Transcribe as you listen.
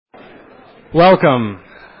Welcome,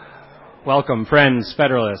 friends,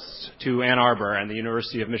 Federalists, to Ann Arbor and the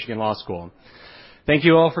University of Michigan Law School. Thank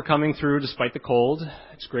you all for coming through despite the cold.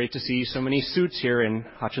 It's great to see so many suits here in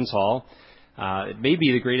Hutchins Hall. It may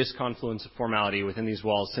be the greatest confluence of formality within these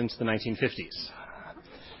walls since the 1950s.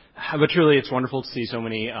 But truly, it's wonderful to see so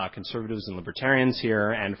many conservatives and libertarians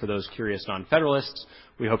here, and for those curious non-Federalists,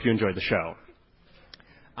 we hope you enjoyed the show.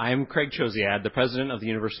 I'm Craig Chosiad, the president of the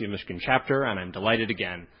University of Michigan chapter, and I'm delighted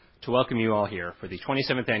again to welcome you all here for the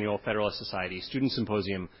 27th Annual Federalist Society Student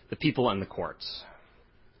Symposium, The People and the Courts.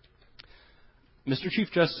 Mr.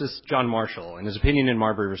 Chief Justice John Marshall, in his opinion in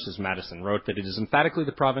Marbury v. Madison, wrote that it is emphatically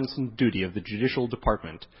the province and duty of the Judicial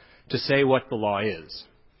Department to say what the law is.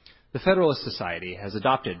 The Federalist Society has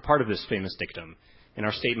adopted part of this famous dictum in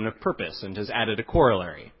our statement of purpose and has added a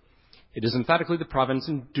corollary. It is emphatically the province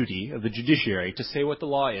and duty of the judiciary to say what the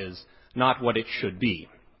law is, not what it should be.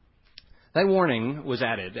 That warning was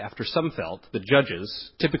added after some felt that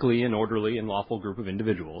judges, typically an orderly and lawful group of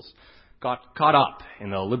individuals, got caught up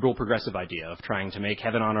in the liberal progressive idea of trying to make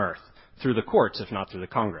heaven on earth through the courts, if not through the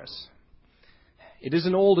Congress. It is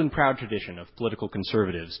an old and proud tradition of political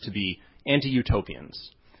conservatives to be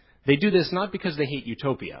anti-utopians. They do this not because they hate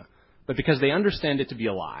utopia, but because they understand it to be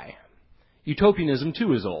a lie. Utopianism,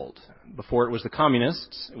 too, is old. Before it was the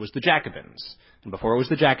communists, it was the Jacobins. And before it was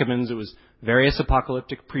the Jacobins, it was various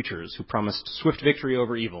apocalyptic preachers who promised swift victory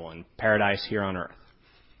over evil and paradise here on earth.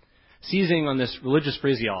 Seizing on this religious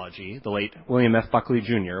phraseology, the late William F. Buckley,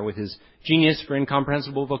 Jr., with his genius for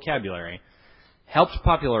incomprehensible vocabulary, helped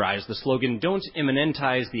popularize the slogan, "Don't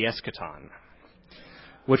immanentize the eschaton,"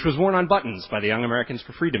 which was worn on buttons by the Young Americans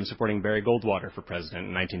for Freedom supporting Barry Goldwater for president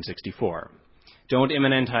in 1964. Don't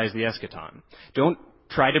immanentize the eschaton. Don't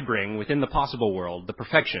try to bring within the possible world the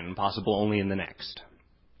perfection possible only in the next.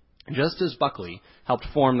 Just as Buckley helped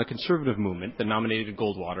form the conservative movement that nominated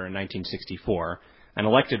Goldwater in 1964 and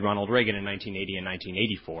elected Ronald Reagan in 1980 and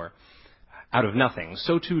 1984, out of nothing,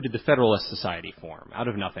 so too did the Federalist Society form, out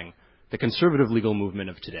of nothing, the conservative legal movement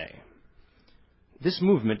of today. This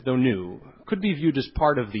movement, though new, could be viewed as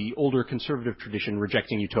part of the older conservative tradition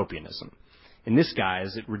rejecting utopianism. In this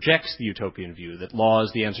guise, it rejects the utopian view that law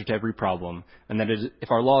is the answer to every problem, and that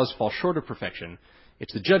if our laws fall short of perfection,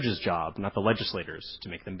 it's the judge's job, not the legislators, to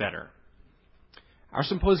make them better. Our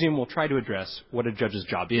symposium will try to address what a judge's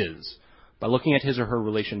job is by looking at his or her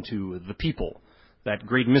relation to the people, that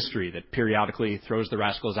great mystery that periodically throws the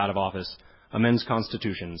rascals out of office, amends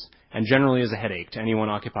constitutions, and generally is a headache to anyone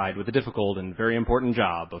occupied with the difficult and very important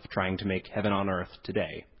job of trying to make heaven on earth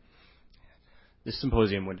today. This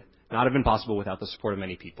symposium would not have been possible without the support of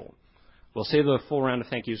many people. We'll save a full round of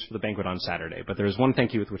thank yous for the banquet on Saturday, but there is one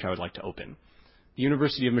thank you with which I would like to open. The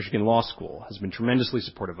University of Michigan Law School has been tremendously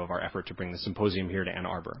supportive of our effort to bring the symposium here to Ann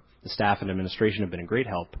Arbor. The staff and administration have been a great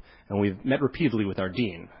help, and we've met repeatedly with our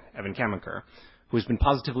dean, Evan Caminker, who has been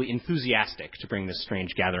positively enthusiastic to bring this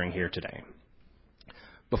strange gathering here today.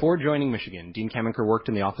 Before joining Michigan, Dean Caminker worked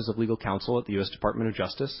in the Office of Legal Counsel at the U.S. Department of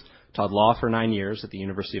Justice, taught law for 9 years at the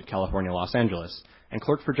University of California, Los Angeles, and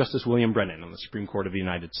clerked for Justice William Brennan on the Supreme Court of the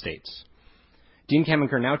United States. Dean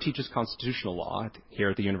Caminker now teaches constitutional law here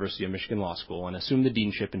at the University of Michigan Law School and assumed the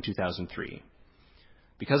deanship in 2003.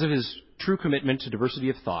 Because of his true commitment to diversity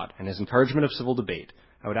of thought and his encouragement of civil debate,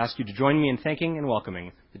 I would ask you to join me in thanking and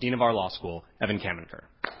welcoming the Dean of our law school, Evan Caminker.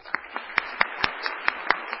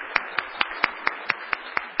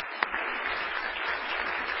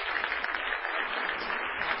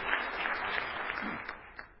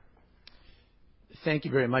 Thank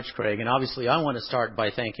you very much, Craig. And obviously, I want to start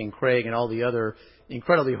by thanking Craig and all the other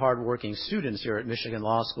incredibly hardworking students here at Michigan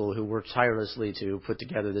Law School who worked tirelessly to put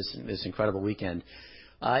together this incredible weekend.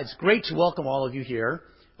 It's great to welcome all of you here.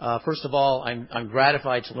 First of all, I'm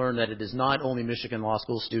gratified to learn that it is not only Michigan Law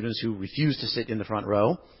School students who refuse to sit in the front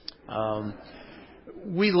row.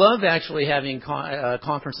 We love actually having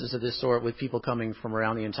conferences of this sort with people coming from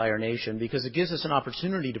around the entire nation because it gives us an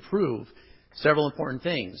opportunity to prove several important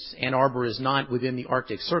things. Ann Arbor is not within the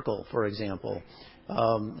Arctic Circle, for example.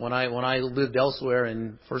 When I lived elsewhere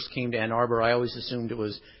and first came to Ann Arbor, I always assumed it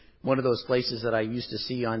was one of those places that I used to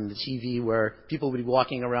see on the TV where people would be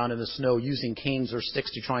walking around in the snow using canes or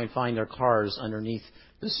sticks to try and find their cars underneath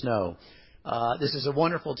the snow. This is a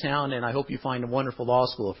wonderful town, and I hope you find a wonderful law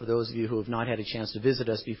school. For those of you who have not had a chance to visit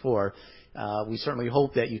us before, we certainly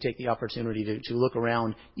hope that you take the opportunity to look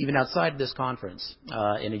around even outside this conference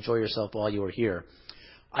and enjoy yourself while you are here.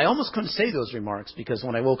 I almost couldn't say those remarks because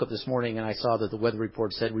when I woke up this morning and I saw that the weather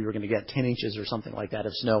report said we were going to get 10 inches or something like that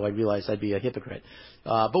of snow, I realized I'd be a hypocrite.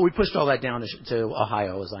 But we pushed all that down to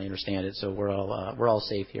Ohio, as I understand it, so we're all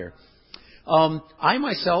safe here. I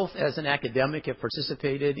myself, as an academic, have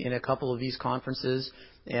participated in a couple of these conferences,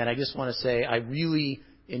 and I just want to say I really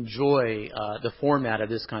enjoy the format of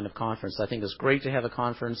this kind of conference. I think it's great to have a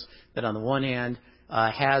conference that, on the one hand,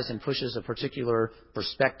 has and pushes a particular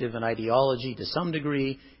perspective and ideology to some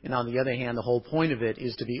degree, and on the other hand, the whole point of it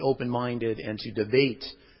is to be open-minded and to debate,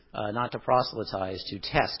 not to proselytize, to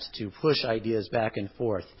test, to push ideas back and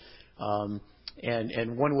forth.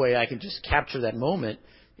 And one way I can just capture that moment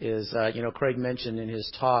is, Craig mentioned in his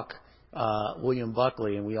talk William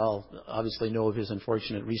Buckley, and we all obviously know of his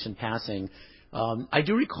unfortunate recent passing. I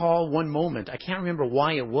do recall one moment, I can't remember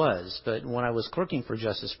why it was, but when I was clerking for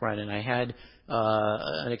Justice Brennan, I had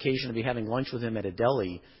an occasion to be having lunch with him at a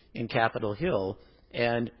deli in Capitol Hill,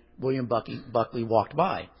 and William Buckley walked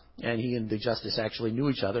by. And he and the justice actually knew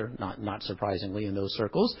each other, not surprisingly in those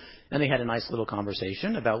circles, and they had a nice little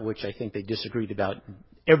conversation about which I think they disagreed about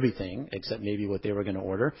everything except maybe what they were going to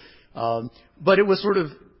order. But it was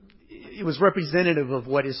it was representative of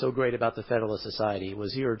what is so great about the Federalist Society. It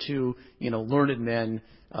was here two, learned men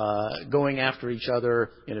going after each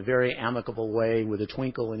other in a very amicable way with a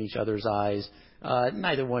twinkle in each other's eyes.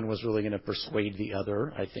 Neither one was really going to persuade the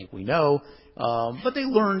other, I think we know. But they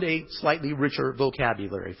learned a slightly richer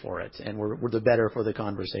vocabulary for it and were the better for the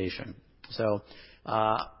conversation. So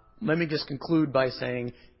let me just conclude by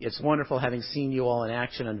saying it's wonderful having seen you all in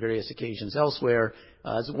action on various occasions elsewhere.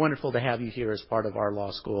 It's wonderful to have you here as part of our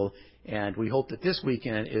law school, and we hope that this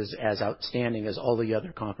weekend is as outstanding as all the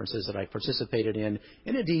other conferences that I've participated in,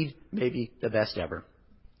 and indeed, maybe the best ever.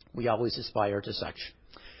 We always aspire to such.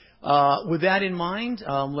 With that in mind,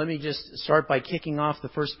 let me just start by kicking off the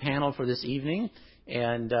first panel for this evening.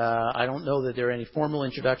 And I don't know that there are any formal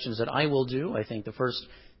introductions that I will do. I think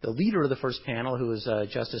the leader of the first panel, who is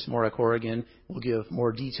Justice Maura Corrigan, will give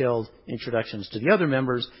more detailed introductions to the other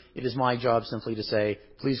members. It is my job simply to say,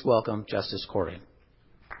 please welcome Justice Corrigan.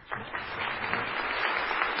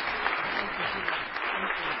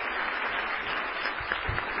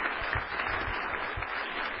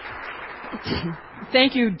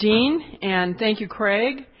 Thank you, Dean, and thank you,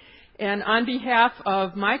 Craig. And on behalf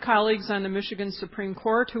of my colleagues on the Michigan Supreme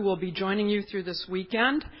Court who will be joining you through this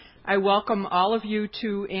weekend, I welcome all of you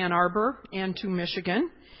to Ann Arbor and to Michigan,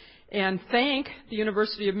 and thank the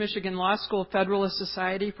University of Michigan Law School Federalist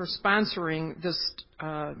Society for sponsoring this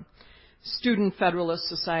Student Federalist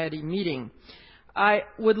Society meeting. I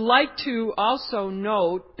would like to also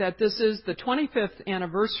note that this is the 25th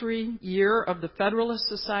anniversary year of the Federalist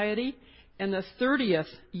Society and the 30th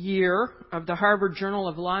year of the Harvard Journal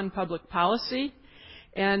of Law and Public Policy.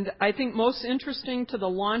 And I think most interesting to the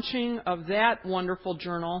launching of that wonderful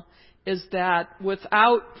journal is that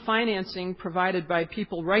without financing provided by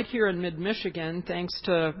people right here in mid-Michigan, thanks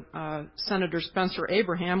to Senator Spencer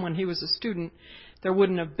Abraham when he was a student, there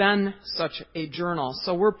wouldn't have been such a journal.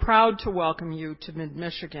 So we're proud to welcome you to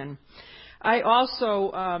mid-Michigan. I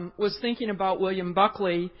also was thinking about William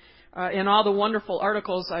Buckley and all the wonderful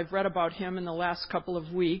articles I've read about him in the last couple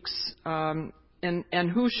of weeks,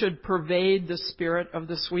 and who should pervade the spirit of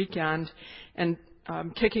this weekend. And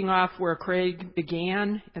kicking off where Craig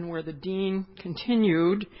began and where the Dean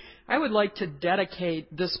continued, I would like to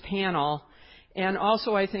dedicate this panel and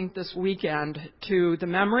also, I think, this weekend to the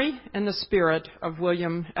memory and the spirit of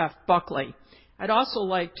William F. Buckley. I'd also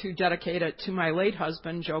like to dedicate it to my late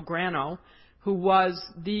husband, Joe Grano, who was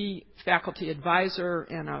the faculty advisor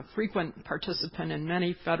and a frequent participant in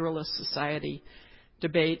many Federalist Society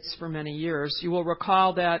debates for many years. You will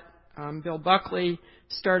recall that Bill Buckley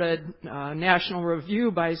started National Review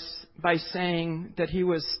by saying that he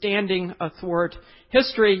was standing athwart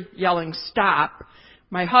history, yelling, "Stop."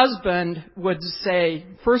 My husband would say,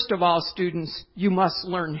 first of all, students, you must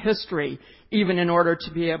learn history, even in order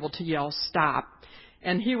to be able to yell, "Stop."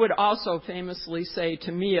 And he would also famously say,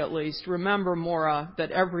 to me at least, remember, Maura,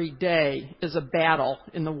 that every day is a battle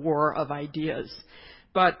in the war of ideas.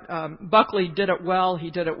 But Buckley did it well. He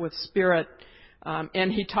did it with spirit.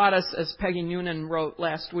 And he taught us, as Peggy Noonan wrote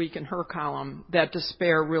last week in her column, that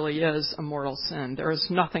despair really is a mortal sin. There is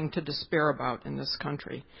nothing to despair about in this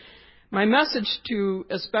country. My message to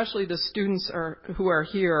especially the students who are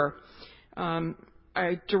here,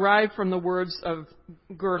 I derive from the words of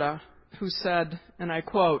Goethe, who said, and I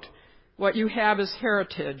quote, "What you have is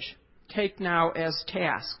heritage. Take now as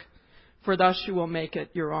task, for thus you will make it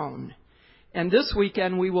your own." And this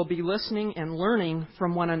weekend we will be listening and learning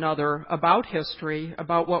from one another about history,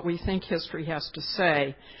 about what we think history has to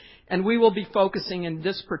say. And we will be focusing in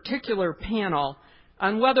this particular panel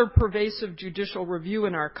on whether pervasive judicial review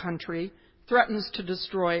in our country threatens to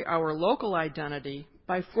destroy our local identity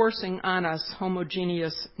by forcing on us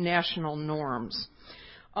homogeneous national norms.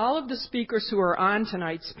 All of the speakers who are on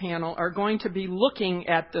tonight's panel are going to be looking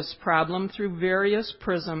at this problem through various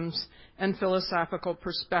prisms and philosophical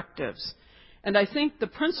perspectives. And I think the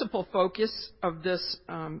principal focus of this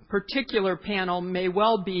particular panel may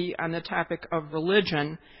well be on the topic of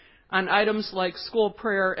religion, on items like school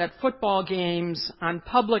prayer at football games, on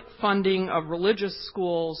public funding of religious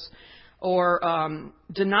schools, or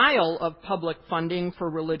denial of public funding for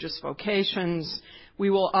religious vocations. We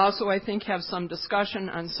will also, I think, have some discussion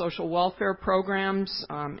on social welfare programs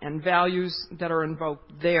and values that are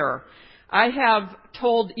invoked there. I have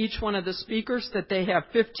told each one of the speakers that they have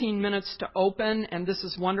 15 minutes to open, and this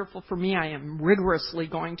is wonderful for me. I am rigorously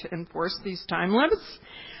going to enforce these time limits.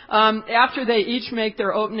 After they each make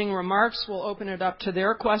their opening remarks, we'll open it up to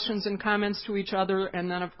their questions and comments to each other, and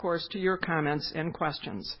then, of course, to your comments and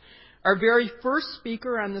questions. Our very first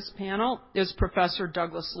speaker on this panel is Professor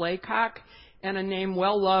Douglas Laycock, and a name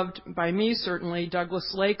well loved by me, certainly.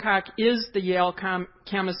 Douglas Laycock is the Yale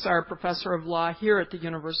Commissar Professor of Law here at the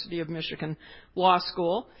University of Michigan Law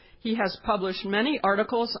School. He has published many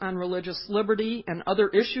articles on religious liberty and other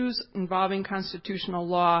issues involving constitutional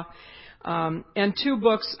law, and 2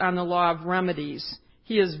 books on the law of remedies.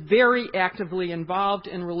 He is very actively involved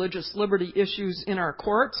in religious liberty issues in our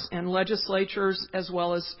courts and legislatures, as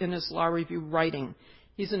well as in his law review writing.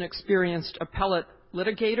 He's an experienced appellate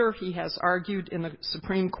litigator. He has argued in the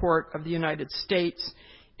Supreme Court of the United States,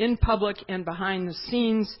 in public and behind the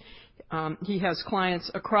scenes. He has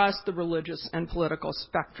clients across the religious and political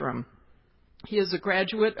spectrum. He is a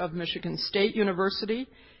graduate of Michigan State University,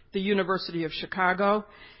 the University of Chicago,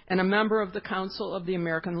 and a member of the Council of the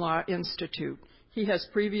American Law Institute. He has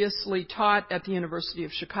previously taught at the University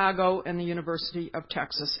of Chicago and the University of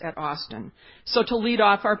Texas at Austin. So to lead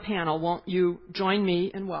off our panel, won't you join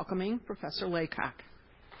me in welcoming Professor Laycock?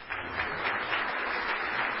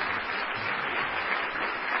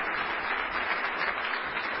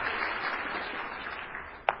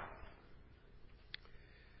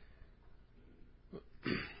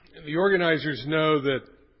 The organizers know that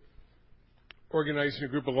organizing a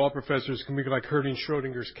group of law professors can be like herding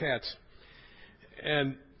Schrodinger's cats.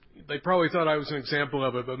 And they probably thought I was an example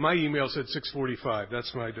of it, but my email said 6:45.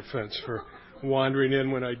 That's my defense for wandering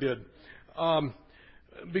in when I did.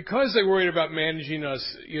 Because they worried about managing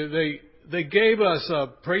us, they gave us a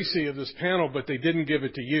précis of this panel, but they didn't give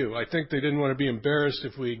it to you. I think they didn't want to be embarrassed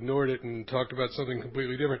if we ignored it and talked about something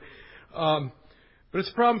completely different. But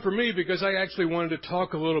it's a problem for me because I actually wanted to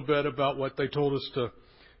talk a little bit about what they told us to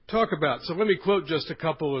talk about. So let me quote just a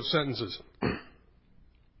couple of sentences.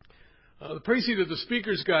 The précis of the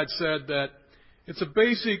Speaker's Guide said that it's a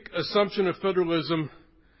basic assumption of federalism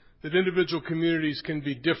that individual communities can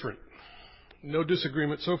be different. No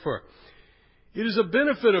disagreement so far. It is a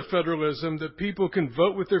benefit of federalism that people can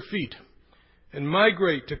vote with their feet and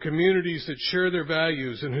migrate to communities that share their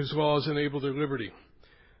values and whose laws enable their liberty.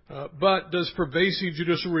 But does pervasive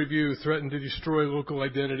judicial review threaten to destroy local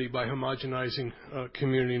identity by homogenizing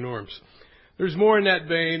community norms? There's more in that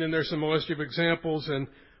vein, and there's some illustrative examples. And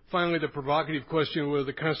finally, the provocative question whether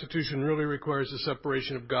the Constitution really requires the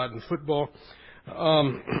separation of God and football,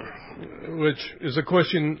 which is a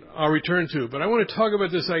question I'll return to. But I want to talk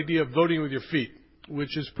about this idea of voting with your feet,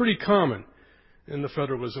 which is pretty common in the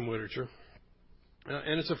federalism literature.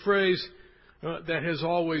 And it's a phrase that has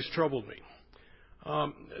always troubled me.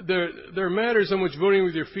 There are matters on which voting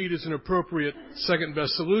with your feet is an appropriate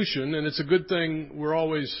second-best solution, and it's a good thing we're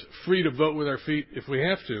always free to vote with our feet if we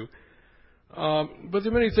have to. But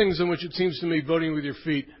there are many things in which it seems to me voting with your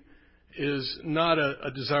feet is not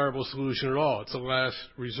a desirable solution at all. It's a last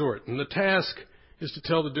resort. And the task is to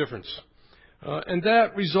tell the difference. And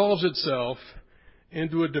that resolves itself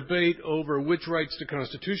into a debate over which rights to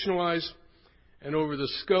constitutionalize and over the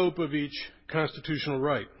scope of each constitutional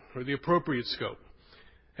right, or the appropriate scope.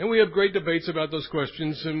 And we have great debates about those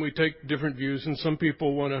questions, and we take different views, and some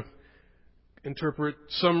people want to interpret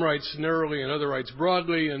some rights narrowly and other rights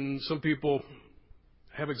broadly, and some people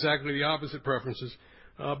have exactly the opposite preferences.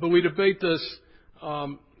 But we debate this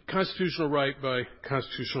constitutional right by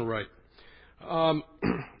constitutional right. And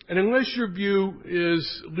unless your view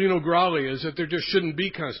is Lino Grali, is that there just shouldn't be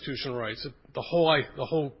constitutional rights, that the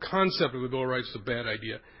whole concept of the Bill of Rights is a bad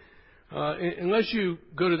idea. Unless you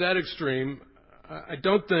go to that extreme, I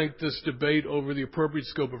don't think this debate over the appropriate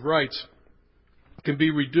scope of rights can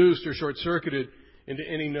be reduced or short-circuited into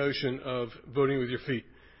any notion of voting with your feet.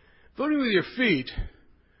 Voting with your feet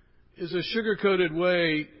is a sugar-coated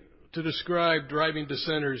way to describe driving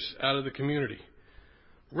dissenters out of the community.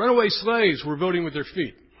 Runaway slaves were voting with their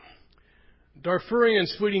feet.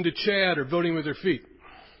 Darfurians fleeing to Chad are voting with their feet.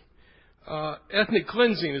 Ethnic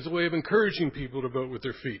cleansing is a way of encouraging people to vote with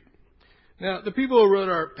their feet. Now, the people who wrote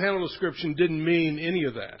our panel description didn't mean any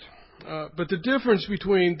of that. But the difference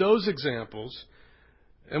between those examples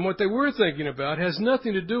and what they were thinking about has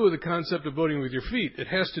nothing to do with the concept of voting with your feet. It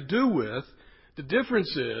has to do with, the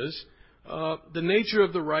difference is, the nature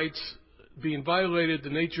of the rights being violated, the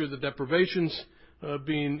nature of the deprivations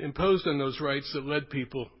being imposed on those rights that led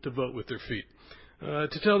people to vote with their feet.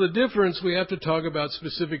 To tell the difference, we have to talk about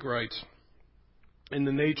specific rights and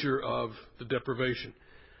the nature of the deprivation.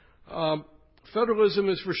 Federalism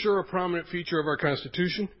is for sure a prominent feature of our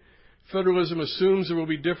Constitution. Federalism assumes there will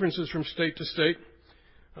be differences from state to state.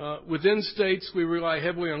 Within states, we rely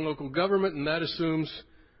heavily on local government, and that assumes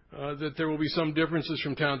that there will be some differences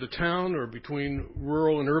from town to town or between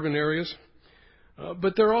rural and urban areas.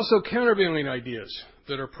 But there are also countervailing ideas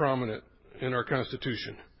that are prominent in our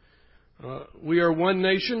Constitution. We are one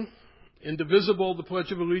nation, indivisible, the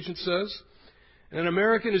Pledge of Allegiance says, and an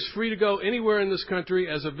American is free to go anywhere in this country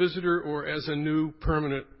as a visitor or as a new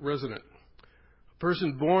permanent resident. A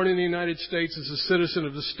person born in the United States is a citizen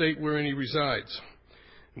of the state wherein he resides.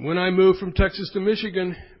 When I moved from Texas to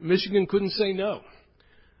Michigan, Michigan couldn't say no.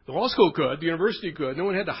 The law school could, the university could, no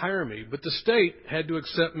one had to hire me, but the state had to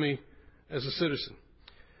accept me as a citizen.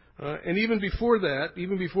 And even before that,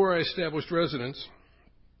 even before I established residence,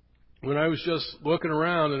 when I was just looking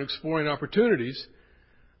around and exploring opportunities,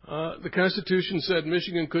 the Constitution said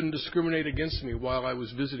Michigan couldn't discriminate against me while I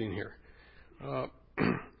was visiting here.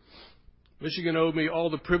 Michigan owed me all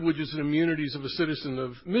the privileges and immunities of a citizen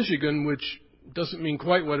of Michigan, which doesn't mean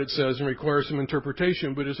quite what it says and requires some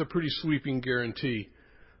interpretation, but is a pretty sweeping guarantee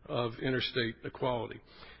of interstate equality.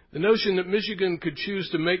 The notion that Michigan could choose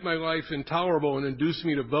to make my life intolerable and induce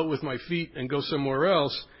me to vote with my feet and go somewhere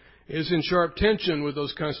else is in sharp tension with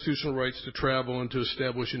those constitutional rights to travel and to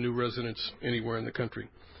establish a new residence anywhere in the country.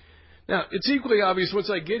 Now, it's equally obvious once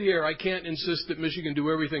I get here, I can't insist that Michigan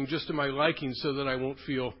do everything just to my liking so that I won't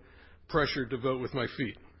feel pressured to vote with my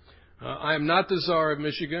feet. I am not the czar of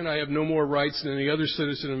Michigan. I have no more rights than any other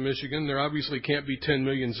citizen of Michigan. There obviously can't be 10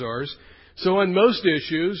 million czars. So on most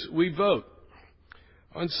issues, we vote.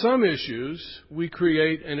 On some issues, we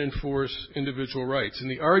create and enforce individual rights. And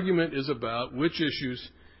the argument is about which issues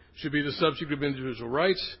should be the subject of individual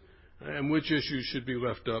rights and which issues should be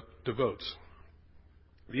left up to votes.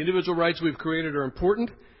 The individual rights we've created are important.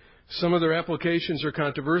 Some of their applications are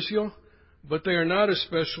controversial, but they are not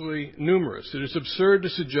especially numerous. It is absurd to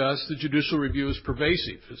suggest that judicial review is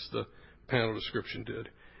pervasive, as the panel description did.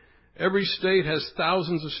 Every state has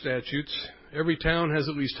thousands of statutes. Every town has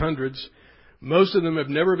at least hundreds. Most of them have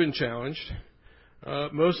never been challenged.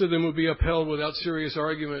 Most of them would be upheld without serious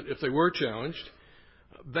argument if they were challenged.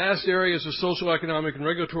 Vast areas of social, economic, and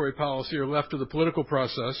regulatory policy are left to the political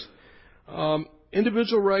process.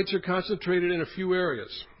 Individual rights are concentrated in a few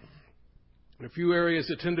areas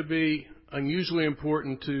that tend to be unusually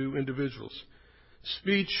important to individuals.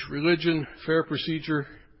 Speech, religion, fair procedure,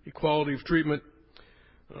 equality of treatment,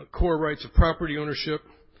 core rights of property ownership.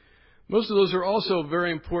 Most of those are also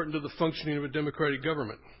very important to the functioning of a democratic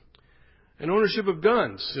government. And ownership of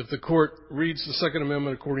guns, if the court reads the Second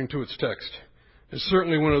Amendment according to its text, is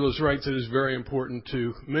certainly one of those rights that is very important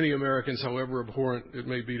to many Americans, however abhorrent it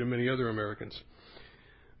may be to many other Americans.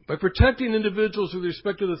 By protecting individuals with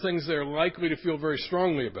respect to the things they are likely to feel very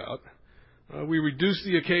strongly about, we reduce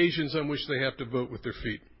the occasions on which they have to vote with their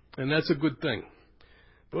feet. And that's a good thing.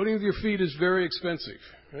 Voting with your feet is very expensive.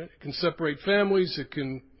 Right? It can separate families. It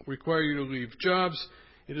can require you to leave jobs.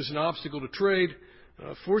 It is an obstacle to trade.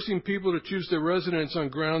 Forcing people to choose their residence on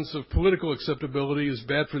grounds of political acceptability is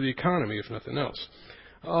bad for the economy, if nothing else.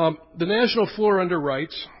 The national floor under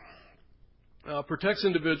rights protects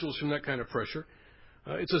individuals from that kind of pressure.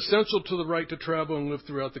 It's essential to the right to travel and live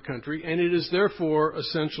throughout the country, and it is therefore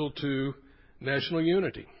essential to national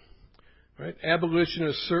unity. Right?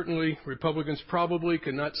 Abolitionists certainly, Republicans probably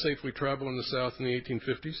could not safely travel in the South in the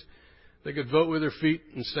 1850s. They could vote with their feet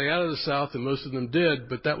and stay out of the South, and most of them did,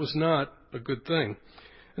 but that was not a good thing.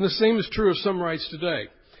 And the same is true of some rights today.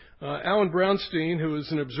 Alan Brownstein, who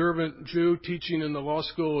is an observant Jew teaching in the law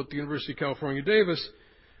school at the University of California, Davis,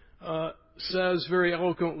 says very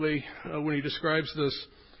eloquently when he describes this,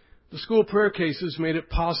 the school prayer cases made it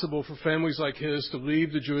possible for families like his to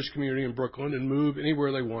leave the Jewish community in Brooklyn and move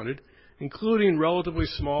anywhere they wanted, including relatively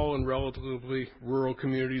small and relatively rural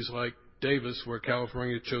communities like Davis, where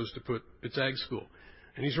California chose to put its ag school.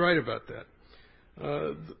 And he's right about that.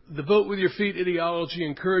 The vote with your feet ideology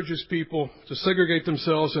encourages people to segregate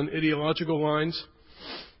themselves on ideological lines.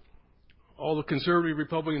 All the conservative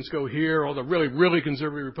Republicans go here, all the really, really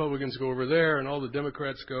conservative Republicans go over there, and all the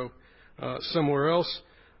Democrats go somewhere else.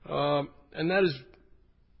 And that is,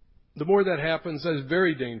 the more that happens, that is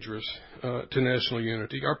very dangerous to national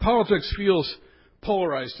unity. Our politics feels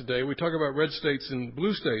polarized today. We talk about red states and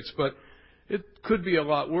blue states, but it could be a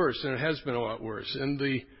lot worse, and it has been a lot worse. In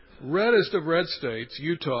the reddest of red states,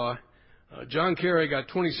 Utah, John Kerry got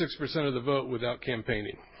 26% of the vote without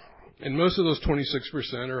campaigning. And most of those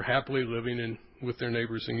 26% are happily living with their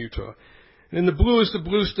neighbors in Utah. And in the bluest of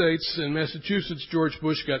blue states, in Massachusetts, George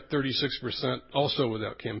Bush got 36%, also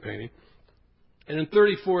without campaigning. And in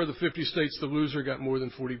 34 of the 50 states, the loser got more than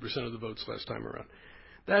 40% of the votes last time around.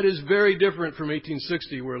 That is very different from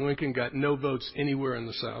 1860, where Lincoln got no votes anywhere in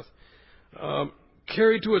the South.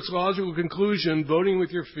 Carried to its logical conclusion, voting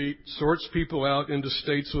with your feet sorts people out into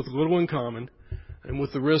states with little in common and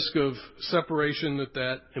with the risk of separation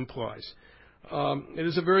that implies. It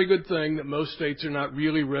is a very good thing that most states are not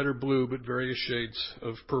really red or blue, but various shades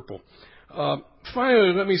of purple.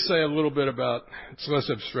 Finally, let me say a little bit about, it's less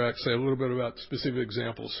abstract, say a little bit about specific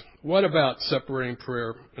examples. What about separating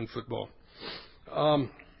prayer and football?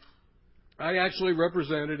 I actually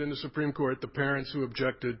represented in the Supreme Court the parents who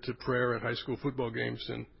objected to prayer at high school football games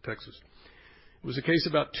in Texas. It was a case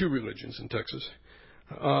about two religions in Texas.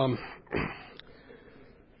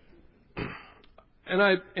 And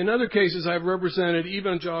in other cases, I've represented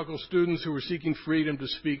evangelical students who were seeking freedom to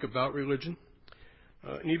speak about religion,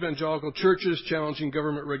 and evangelical churches challenging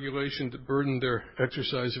government regulation that burdened their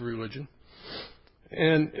exercise of religion.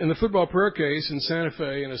 And in the football prayer case in Santa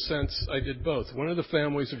Fe, in a sense, I did both. One of the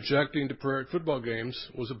families objecting to prayer at football games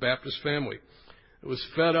was a Baptist family. It was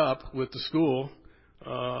fed up with the school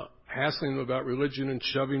hassling them about religion and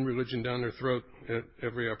shoving religion down their throat at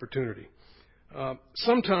every opportunity.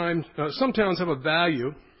 Some towns have a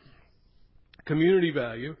value, community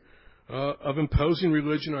value, of imposing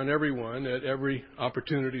religion on everyone at every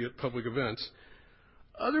opportunity at public events.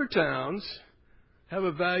 Other towns have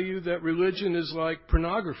a value that religion is like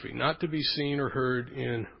pornography, not to be seen or heard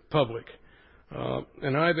in public.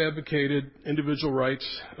 And I've advocated individual rights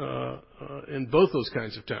in both those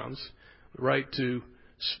kinds of towns, the right to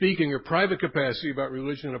speak in your private capacity about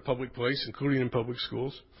religion in a public place, including in public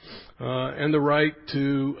schools, and the right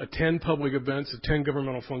to attend public events, attend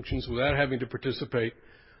governmental functions without having to participate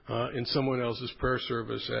in someone else's prayer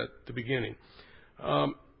service at the beginning.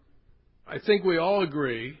 I think we all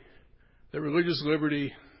agree that religious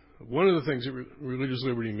liberty, one of the things that religious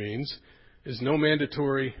liberty means is no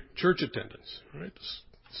mandatory church attendance. Right?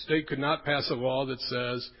 The state could not pass a law that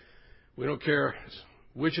says we don't care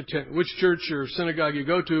which church or synagogue you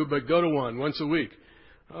go to, but go to one once a week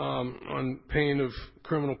on pain of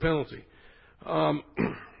criminal penalty.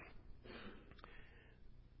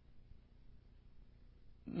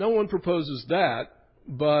 No one proposes that,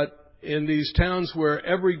 but in these towns where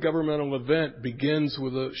every governmental event begins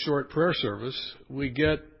with a short prayer service, we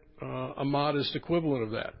get a modest equivalent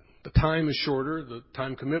of that. The time is shorter, the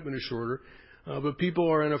time commitment is shorter, but people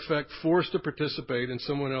are in effect forced to participate in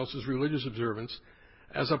someone else's religious observance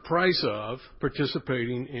as a price of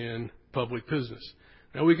participating in public business.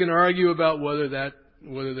 Now we can argue about whether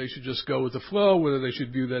they should just go with the flow, whether they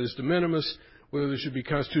should view that as de minimis, whether there should be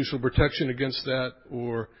constitutional protection against that,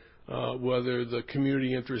 or whether the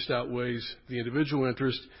community interest outweighs the individual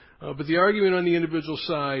interest. But the argument on the individual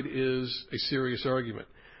side is a serious argument.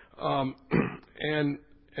 And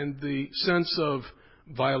the sense of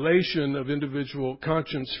violation of individual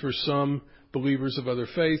conscience for some believers of other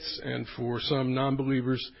faiths and for some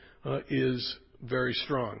non-believers is very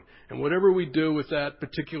strong. And whatever we do with that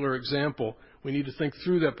particular example, we need to think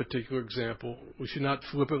through that particular example. We should not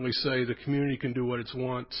flippantly say the community can do what it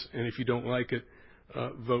wants, and if you don't like it,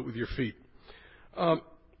 vote with your feet.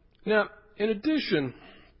 Now, in addition,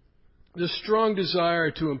 the strong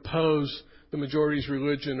desire to impose the majority's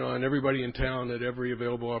religion on everybody in town at every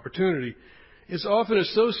available opportunity is often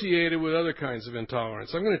associated with other kinds of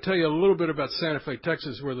intolerance. I'm going to tell you a little bit about Santa Fe,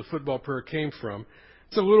 Texas, where the football prayer came from.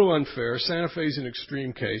 It's a little unfair. Santa Fe is an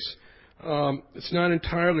extreme case. It's not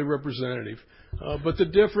entirely representative, but the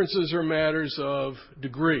differences are matters of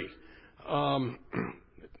degree.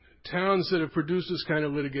 Towns that have produced this kind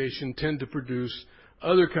of litigation tend to produce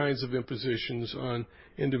other kinds of impositions on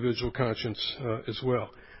individual conscience as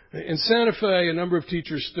well. In Santa Fe, a number of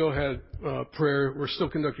teachers still had prayer, were still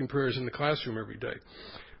conducting prayers in the classroom every day.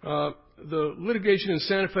 The litigation in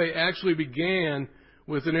Santa Fe actually began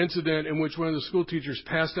with an incident in which one of the school teachers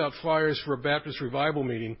passed out flyers for a Baptist revival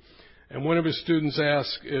meeting, and one of his students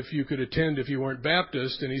asked if you could attend if you weren't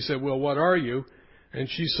Baptist, and he said, "Well, what are you?" And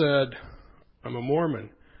she said, "I'm a Mormon."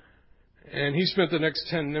 And he spent the next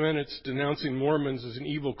 10 minutes denouncing Mormons as an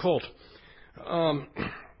evil cult.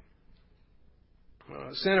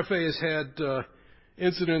 Santa Fe has had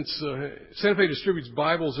incidents. Santa Fe distributes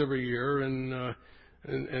Bibles every year, and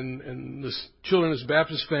this Children's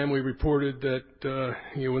Baptist family reported that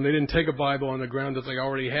when they didn't take a Bible on the ground that they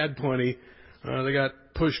already had plenty, they got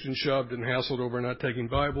pushed and shoved and hassled over not taking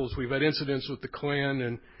Bibles. We've had incidents with the Klan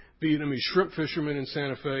and Vietnamese shrimp fishermen in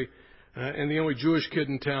Santa Fe, and the only Jewish kid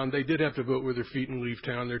in town. They did have to vote with their feet and leave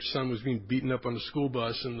town. Their son was being beaten up on the school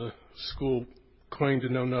bus, and the school claimed to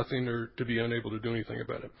know nothing or to be unable to do anything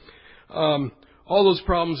about it. All those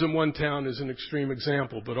problems in one town is an extreme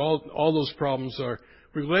example, but all those problems are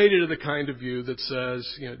related to the kind of view that says,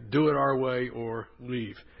 do it our way or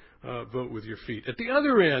leave. Vote with your feet. At the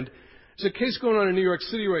other end, there's a case going on in New York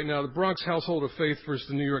City right now, the Bronx Household of Faith versus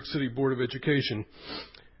the New York City Board of Education.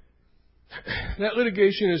 That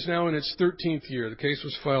litigation is now in its 13th year. The case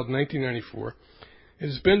was filed in 1994. It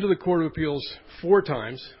has been to the Court of Appeals 4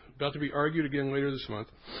 times, about to be argued again later this month.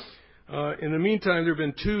 In the meantime, there have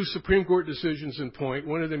been 2 Supreme Court decisions in point,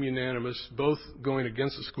 one of them unanimous, both going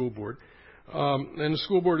against the school board. And the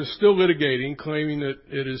school board is still litigating, claiming that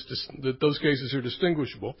that those cases are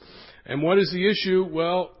distinguishable. And what is the issue?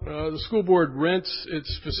 Well, the school board rents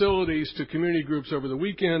its facilities to community groups over the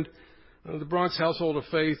weekend. The Bronx Household of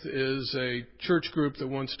Faith is a church group that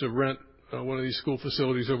wants to rent one of these school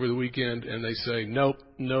facilities over the weekend, and they say, nope,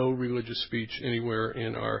 no religious speech anywhere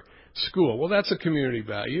in our school. Well, that's a community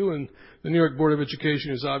value, and the New York Board of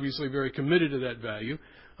Education is obviously very committed to that value.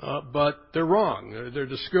 But they're wrong. They're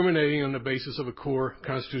discriminating on the basis of a core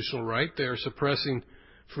constitutional right. They are suppressing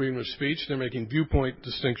freedom of speech. They're making viewpoint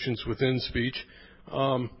distinctions within speech.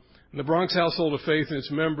 The Bronx Household of Faith and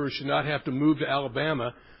its members should not have to move to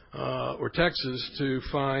Alabama or Texas to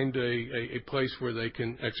find a place where they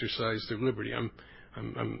can exercise their liberty. I'm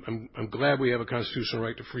glad we have a constitutional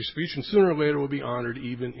right to free speech, and sooner or later will be honored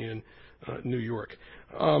even in New York.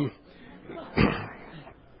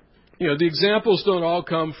 The examples don't all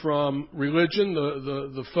come from religion.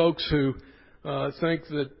 The folks who think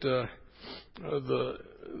that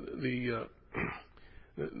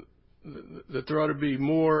that there ought to be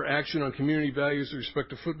more action on community values with respect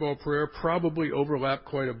to football prayer probably overlap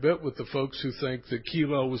quite a bit with the folks who think that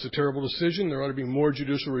Kelo was a terrible decision. There ought to be more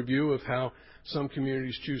judicial review of how some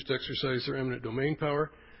communities choose to exercise their eminent domain power.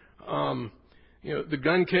 The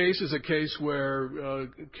gun case is a case where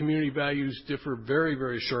community values differ very,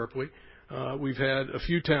 very sharply. We've had a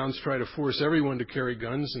few towns try to force everyone to carry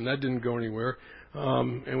guns, and that didn't go anywhere.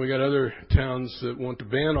 And we got other towns that want to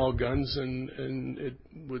ban all guns, and it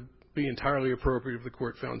would be entirely appropriate if the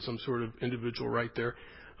court found some sort of individual right there.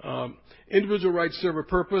 Individual rights serve a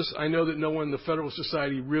purpose. I know that no one in the Federalist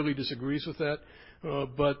Society really disagrees with that,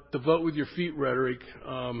 but the vote with your feet rhetoric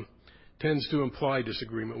tends to imply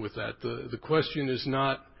disagreement with that. The question is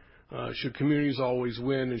not should communities always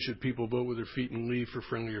win and should people vote with their feet and leave for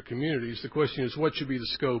friendlier communities. The question is what should be the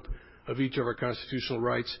scope of each of our constitutional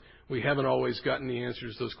rights. We haven't always gotten the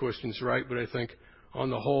answers to those questions right, but I think on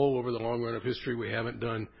the whole, over the long run of history, we haven't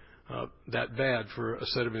done that bad for a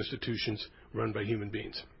set of institutions run by human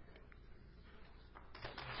beings.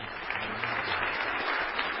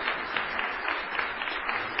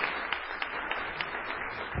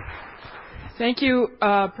 Thank you,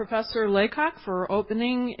 Professor Laycock, for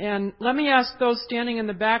opening. And let me ask those standing in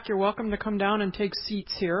the back, you're welcome to come down and take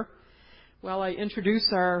seats here while I introduce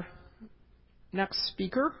our next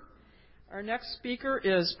speaker. Our next speaker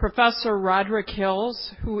is Professor Roderick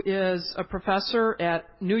Hills, who is a professor at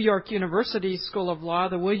New York University School of Law,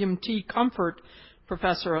 the William T. Comfort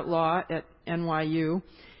Professor at Law at NYU.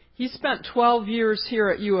 He spent 12 years here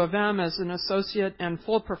at U of M as an associate and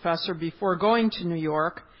full professor before going to New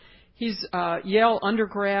York. He's Yale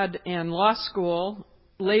undergrad and law school,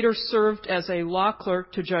 later served as a law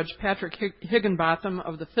clerk to Judge Patrick Higginbotham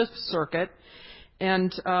of the Fifth Circuit,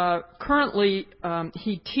 and currently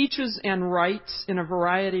he teaches and writes in a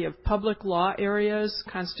variety of public law areas,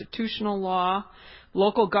 constitutional law,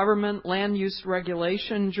 local government, land use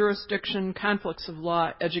regulation, jurisdiction, conflicts of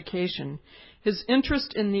law, education. His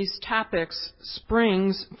interest in these topics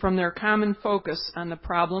springs from their common focus on the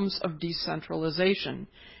problems of decentralization.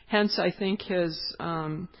 Hence, I think his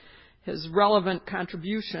relevant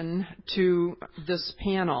contribution to this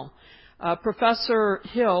panel. Professor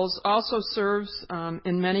Hills also serves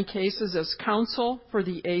in many cases as counsel for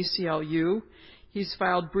the ACLU. He's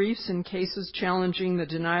filed briefs in cases challenging the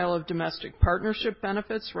denial of domestic partnership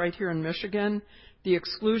benefits right here in Michigan, the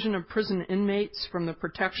exclusion of prison inmates from the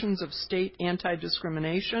protections of state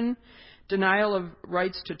anti-discrimination, denial of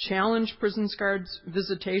rights to challenge prison guards'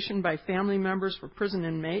 visitation by family members for prison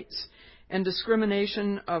inmates, and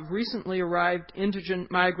discrimination of recently arrived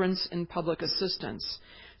indigent migrants in public assistance.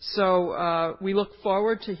 So we look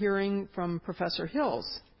forward to hearing from Professor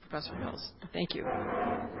Hills. Professor Hills, thank you.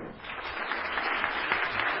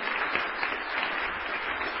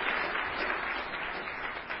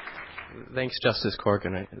 Thanks, Justice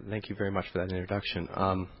Corrigan. Thank you very much for that introduction.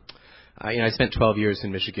 I spent 12 years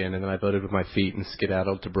in Michigan, and then I voted with my feet and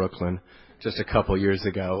skedaddled to Brooklyn just a couple years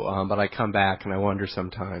ago. But I come back, and I wonder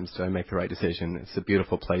sometimes, did I make the right decision? It's a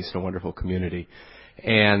beautiful place and a wonderful community.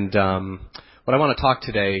 And what I want to talk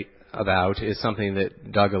today about is something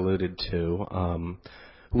that Doug alluded to,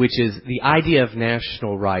 which is the idea of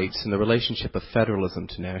national rights and the relationship of federalism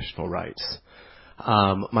to national rights.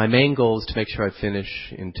 My main goal is to make sure I finish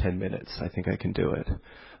in 10 minutes. I think I can do it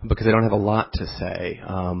because I don't have a lot to say.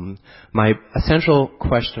 My essential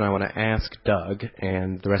question I want to ask Doug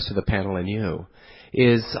and the rest of the panel and you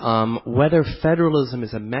is whether federalism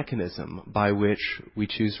is a mechanism by which we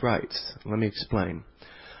choose rights. Let me explain.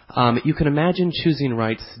 You can imagine choosing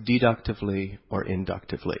rights deductively or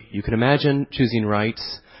inductively. You can imagine choosing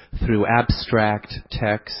rights through abstract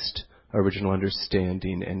text, original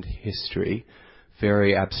understanding, and history,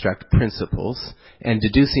 very abstract principles, and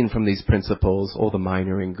deducing from these principles all the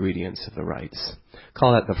minor ingredients of the rights.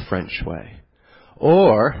 Call that the French way.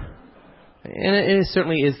 Or, and it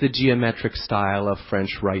certainly is the geometric style of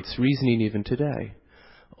French rights reasoning even today.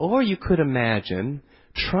 Or you could imagine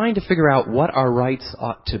trying to figure out what our rights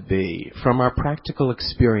ought to be from our practical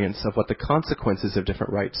experience of what the consequences of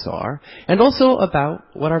different rights are, and also about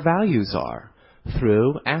what our values are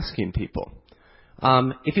through asking people.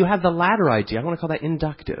 If you have the latter idea, I want to call that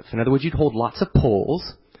inductive. In other words, you'd hold lots of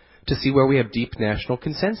polls to see where we have deep national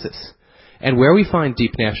consensus. And where we find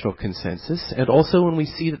deep national consensus, and also when we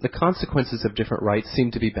see that the consequences of different rights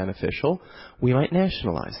seem to be beneficial, we might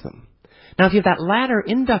nationalize them. Now, if you have that latter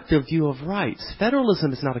inductive view of rights,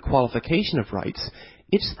 federalism is not a qualification of rights.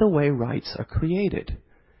 It's the way rights are created.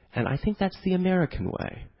 And I think that's the American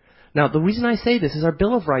way. Now, the reason I say this is our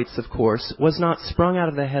Bill of Rights, of course, was not sprung out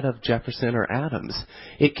of the head of Jefferson or Adams.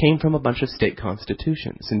 It came from a bunch of state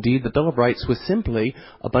constitutions. Indeed, the Bill of Rights was simply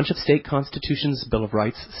a bunch of state constitutions' Bill of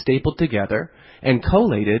Rights stapled together and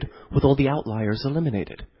collated with all the outliers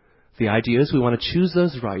eliminated. The idea is we want to choose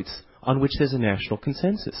those rights on which there's a national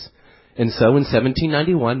consensus. And so in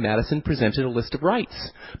 1791, Madison presented a list of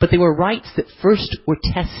rights. But they were rights that first were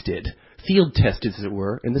tested, field tested, as it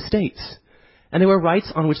were, in the states. And they were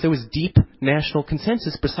rights on which there was deep national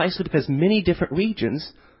consensus precisely because many different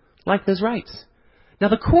regions like those rights. Now,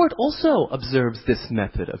 the court also observes this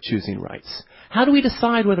method of choosing rights. How do we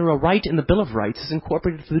decide whether a right in the Bill of Rights is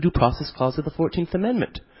incorporated through the Due Process Clause of the 14th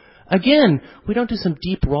Amendment? Again, we don't do some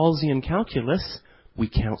deep Rawlsian calculus. We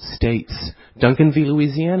count states. Duncan v.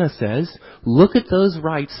 Louisiana says, look at those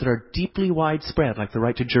rights that are deeply widespread, like the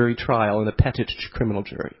right to jury trial and the petit criminal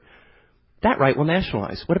jury. That right will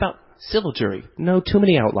nationalize. What about civil jury? No, too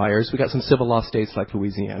many outliers. We got some civil law states like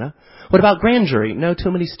Louisiana. What about grand jury? No, too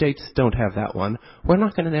many states don't have that one. We're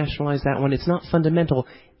not going to nationalize that one. It's not fundamental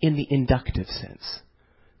in the inductive sense.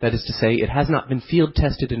 That is to say, it has not been field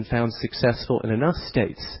tested and found successful in enough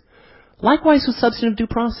states. Likewise with substantive due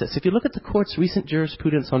process. If you look at the court's recent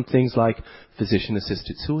jurisprudence on things like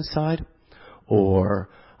physician-assisted suicide or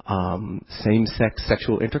same-sex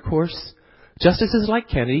sexual intercourse, justices like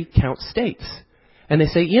Kennedy count states. And they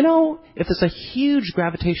say, if there's a huge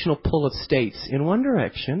gravitational pull of states in one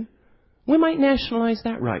direction, we might nationalize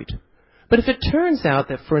that right. But if it turns out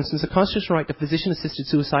that, for instance, the constitutional right to physician-assisted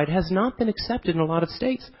suicide has not been accepted in a lot of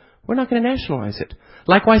states, we're not going to nationalize it.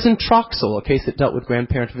 Likewise in Troxel, a case that dealt with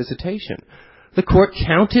grandparent visitation. The court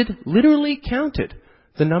literally counted,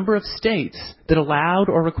 the number of states that allowed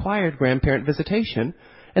or required grandparent visitation,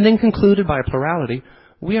 and then concluded by a plurality,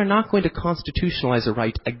 we are not going to constitutionalize a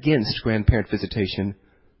right against grandparent visitation.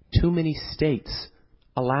 Too many states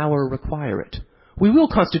allow or require it. We will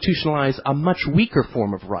constitutionalize a much weaker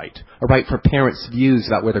form of right, a right for parents' views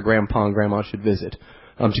about whether grandpa and grandma should visit,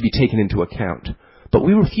 to be taken into account. But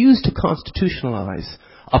we refuse to constitutionalize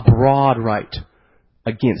a broad right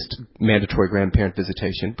against mandatory grandparent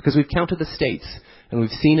visitation because we've counted the states and we've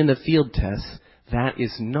seen in the field tests that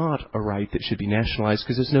is not a right that should be nationalized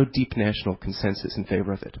because there's no deep national consensus in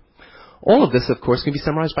favor of it. All of this, of course, can be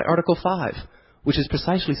summarized by Article 5, which is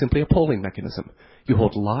precisely simply a polling mechanism. You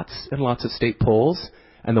hold lots and lots of state polls,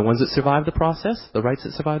 and the ones that survive the process, the rights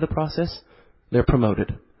that survive the process, they're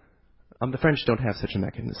promoted. The French don't have such a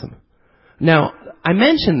mechanism. Now, I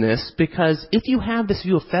mention this because if you have this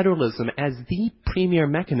view of federalism as the premier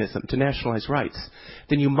mechanism to nationalize rights,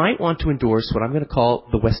 then you might want to endorse what I'm going to call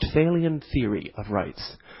the Westphalian theory of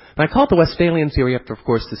rights. And I call it the Westphalian theory after, of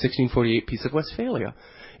course, the 1648 Peace of Westphalia.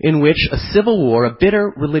 in which a civil war, a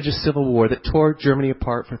bitter religious civil war that tore Germany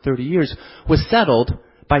apart for 30 years, was settled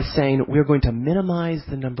by saying, we're going to minimize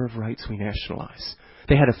the number of rights we nationalize.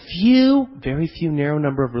 They had a few, very few, narrow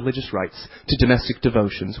number of religious rights to domestic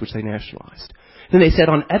devotions, which they nationalized. Then they said,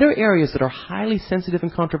 on other areas that are highly sensitive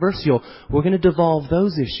and controversial, we're going to devolve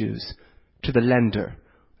those issues to the Länder.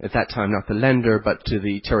 At that time, not the Länder, but to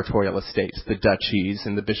the territorial estates, the duchies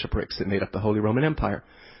and the bishoprics that made up the Holy Roman Empire.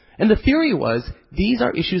 And the theory was, these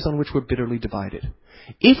are issues on which we're bitterly divided.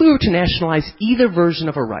 If we were to nationalize either version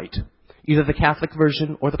of a right, either the Catholic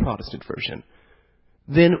version or the Protestant version,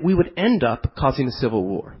 then we would end up causing a civil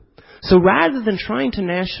war. So rather than trying to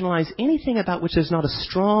nationalize anything about which there's not a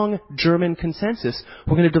strong German consensus,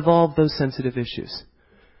 we're going to devolve those sensitive issues.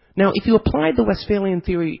 Now, if you applied the Westphalian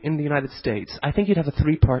theory in the United States, I think you'd have a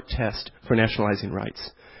three-part test for nationalizing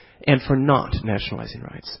rights and for not nationalizing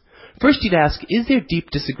rights. First, you'd ask, is there deep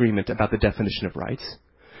disagreement about the definition of rights?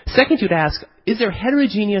 Second, you'd ask, is there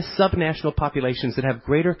heterogeneous subnational populations that have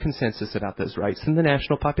greater consensus about those rights than the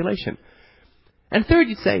national population? And third,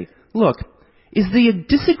 you'd say, look, is the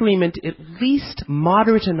disagreement at least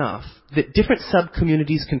moderate enough that different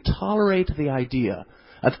sub-communities can tolerate the idea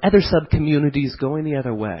of other sub-communities going the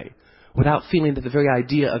other way without feeling that the very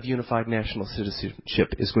idea of unified national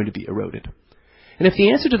citizenship is going to be eroded? And if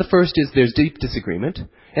the answer to the first is there's deep disagreement,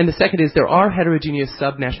 and the second is there are heterogeneous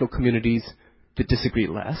subnational communities that disagree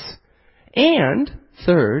less, and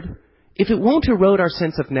third, if it won't erode our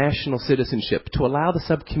sense of national citizenship to allow the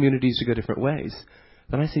sub-communities to go different ways,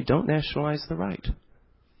 then I say don't nationalize the right.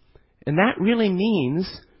 And that really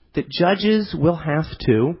means that judges will have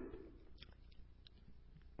to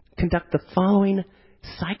conduct the following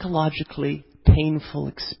psychologically painful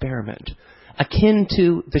experiment, akin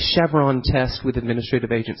to the Chevron test with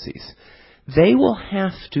administrative agencies. They will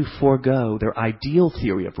have to forego their ideal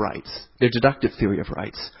theory of rights, their deductive theory of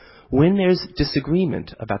rights, when there's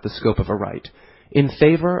disagreement about the scope of a right, in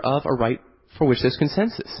favor of a right for which there's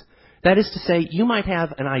consensus. That is to say, you might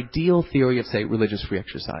have an ideal theory of, say, religious free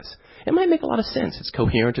exercise. It might make a lot of sense. It's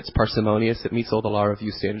coherent, it's parsimonious, it meets all the law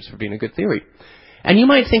review standards for being a good theory. And you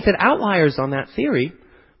might think that outliers on that theory,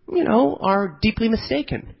 are deeply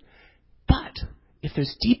mistaken. But if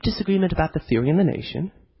there's deep disagreement about the theory in the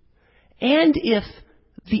nation, and if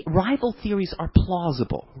the rival theories are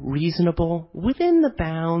plausible, reasonable, within the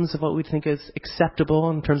bounds of what we think is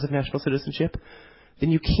acceptable in terms of national citizenship,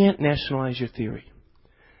 then you can't nationalize your theory.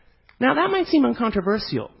 Now, that might seem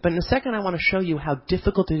uncontroversial, but in a second I want to show you how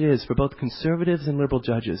difficult it is for both conservatives and liberal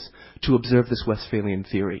judges to observe this Westphalian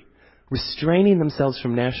theory, restraining themselves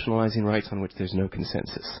from nationalizing rights on which there's no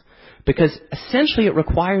consensus. Because essentially it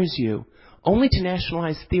requires you only to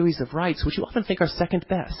nationalize theories of rights which you often think are second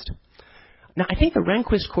best. Now, I think the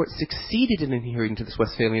Rehnquist court succeeded in adhering to this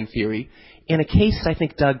Westphalian theory in a case I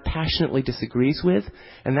think Doug passionately disagrees with,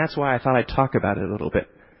 and that's why I thought I'd talk about it a little bit.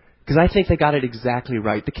 Because I think they got it exactly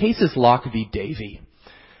right. The case is Locke v. Davey.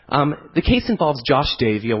 The case involves Josh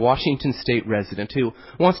Davey, a Washington State resident who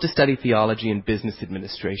wants to study theology and business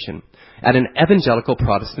administration at an evangelical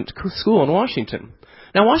Protestant school in Washington.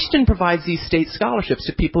 Now, Washington provides these state scholarships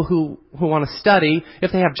to people who want to study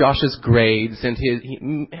if they have Josh's grades and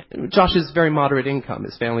Josh's very moderate income.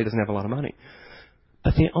 His family doesn't have a lot of money.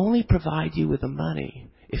 But they only provide you with the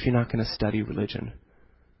money if you're not going to study religion.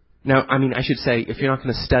 Now, I should say, if you're not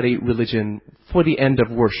going to study religion for the end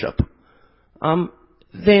of worship.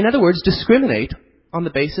 They, in other words, discriminate on the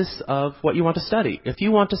basis of what you want to study. If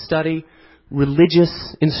you want to study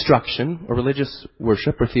religious instruction or religious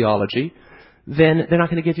worship or theology, then they're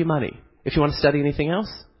not going to give you money. If you want to study anything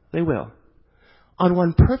else, they will. On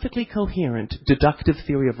one perfectly coherent deductive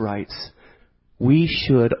theory of rights, we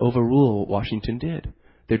should overrule what Washington did.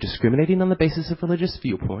 They're discriminating on the basis of religious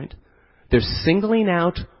viewpoint. They're singling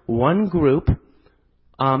out one group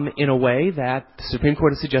in a way that the Supreme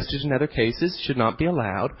Court has suggested in other cases should not be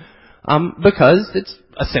allowed because it's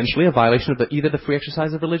essentially a violation of either the free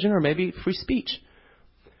exercise of religion or maybe free speech.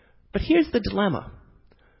 But here's the dilemma.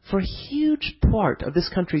 For a huge part of this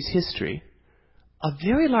country's history, a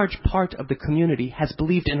very large part of the community has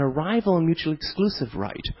believed in a rival and mutually exclusive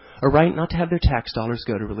right, a right not to have their tax dollars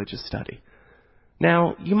go to religious study.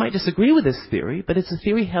 Now, you might disagree with this theory, but it's a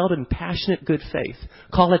theory held in passionate good faith.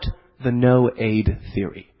 Call it the no-aid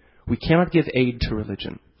theory. We cannot give aid to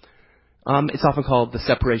religion. It's often called the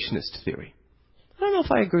separationist theory. I don't know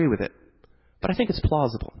if I agree with it, but I think it's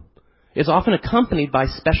plausible. It's often accompanied by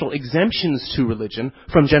special exemptions to religion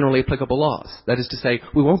from generally applicable laws. That is to say,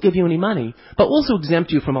 we won't give you any money, but we'll also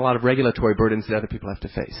exempt you from a lot of regulatory burdens that other people have to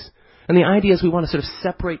face. And the idea is we want to sort of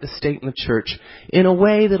separate the state and the church in a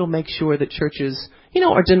way that'll make sure that churches,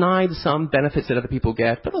 are denied some benefits that other people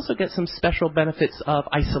get, but also get some special benefits of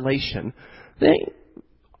isolation, they,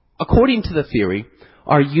 according to the theory,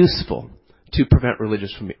 are useful to prevent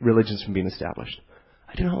religions from being established.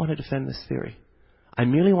 I do not want to defend this theory. I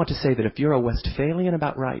merely want to say that if you're a Westphalian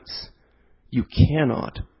about rights, you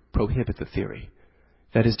cannot prohibit the theory.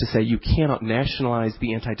 That is to say, you cannot nationalize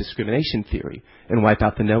the anti-discrimination theory and wipe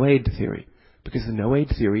out the no-aid theory, because the no-aid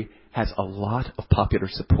theory has a lot of popular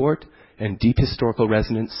support and deep historical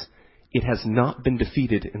resonance. It has not been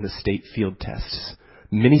defeated in the state field tests.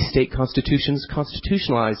 Many state constitutions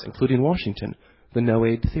constitutionalize, including Washington, the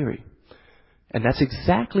no-aid theory. And that's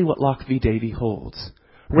exactly what Locke v. Davey holds.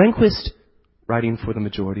 Rehnquist, writing for the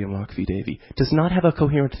majority in Locke v. Davey, does not have a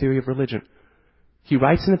coherent theory of religion. He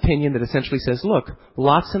writes an opinion that essentially says, look,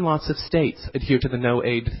 lots and lots of states adhere to the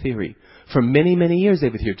no-aid theory. For many, many years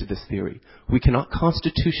they've adhered to this theory. We cannot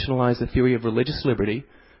constitutionalize a theory of religious liberty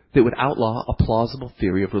that would outlaw a plausible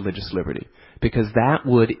theory of religious liberty, because that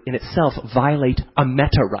would in itself violate a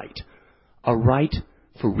meta-right, a right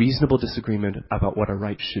for reasonable disagreement about what a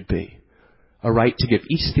right should be, a right to give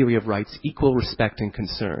each theory of rights equal respect and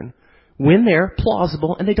concern when they're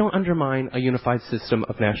plausible and they don't undermine a unified system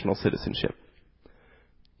of national citizenship.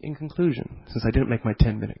 In conclusion, since I didn't make my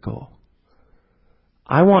 10-minute goal,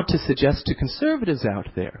 I want to suggest to conservatives out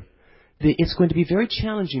there that it's going to be very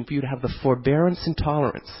challenging for you to have the forbearance and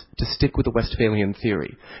tolerance to stick with the Westphalian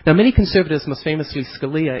theory. Now, many conservatives, most famously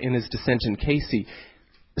Scalia in his dissent in Casey,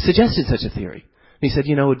 suggested such a theory. He said,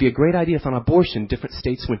 it would be a great idea if on abortion different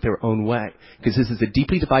states went their own way, because this is a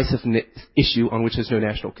deeply divisive issue on which there's no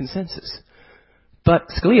national consensus. But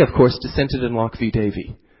Scalia, of course, dissented in Locke v.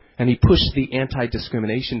 Davey, and he pushed the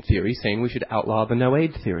anti-discrimination theory, saying we should outlaw the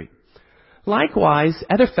no-aid theory. Likewise,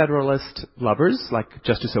 other Federalist lovers, like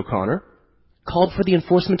Justice O'Connor, called for the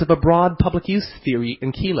enforcement of a broad public use theory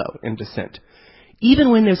in Kelo in dissent.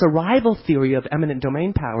 Even when there's a rival theory of eminent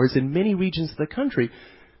domain powers in many regions of the country,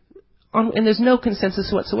 and there's no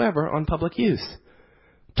consensus whatsoever on public use.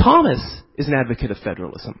 Thomas is an advocate of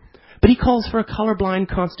federalism, but he calls for a colorblind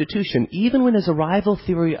constitution, even when there's a rival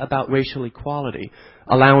theory about racial equality,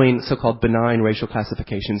 allowing so-called benign racial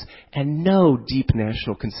classifications, and no deep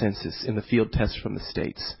national consensus in the field tests from the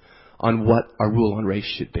states on what a rule on race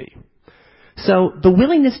should be. So the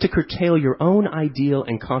willingness to curtail your own ideal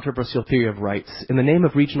and controversial theory of rights in the name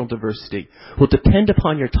of regional diversity will depend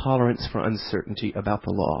upon your tolerance for uncertainty about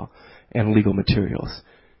the law and legal materials.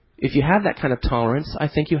 If you have that kind of tolerance, I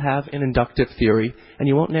think you have an inductive theory, and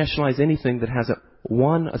you won't nationalize anything that has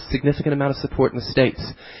a significant amount of support in the states.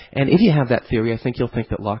 And if you have that theory, I think you'll think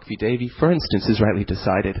that Locke v. Davey, for instance, is rightly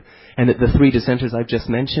decided, and that the three dissenters I've just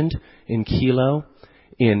mentioned, in Kelo,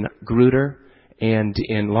 in Grutter, and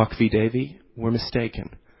in Locke v. Davey, were mistaken.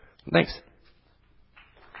 Thanks.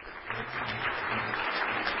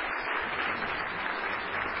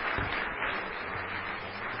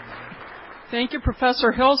 Thank you,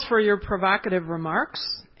 Professor Hills, for your provocative remarks.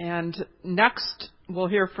 And next, we'll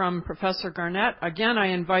hear from Professor Garnett. Again, I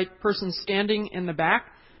invite persons standing in the back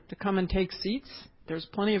to come and take seats. There's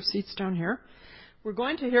plenty of seats down here. We're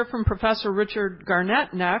going to hear from Professor Richard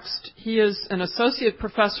Garnett next. He is an associate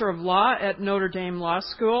professor of law at Notre Dame Law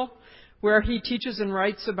School, where he teaches and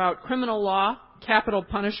writes about criminal law, capital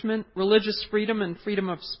punishment, religious freedom, and freedom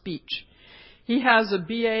of speech. He has a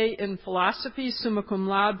BA in philosophy, summa cum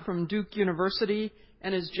laude from Duke University,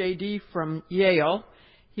 and his JD from Yale.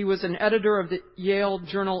 He was an editor of the Yale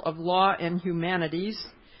Journal of Law and Humanities.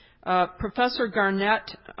 Professor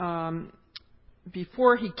Garnett,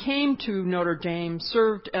 before he came to Notre Dame,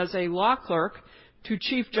 served as a law clerk to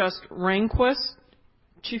Chief Justice Rehnquist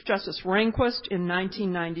in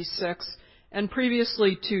 1996, and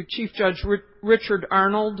previously to Chief Judge Richard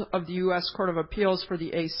Arnold of the U.S. Court of Appeals for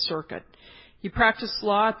the Eighth Circuit. He practiced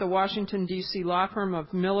law at the Washington, D.C. law firm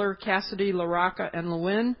of Miller, Cassidy, LaRocca, and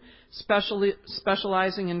Lewin,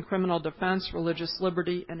 specializing in criminal defense, religious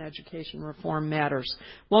liberty, and education reform matters.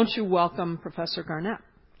 Won't you welcome Professor Garnett?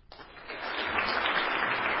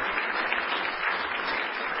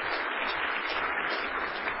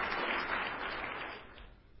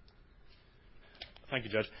 Thank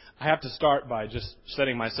you, Judge. I have to start by just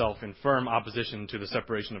setting myself in firm opposition to the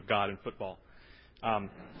separation of God and football.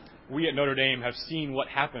 We at Notre Dame have seen what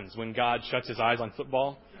happens when God shuts his eyes on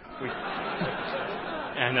football.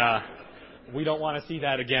 And we don't want to see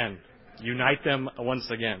that again. Unite them once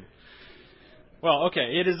again. Well,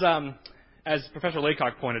 okay, it is, as Professor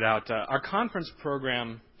Laycock pointed out, our conference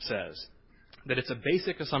program says that it's a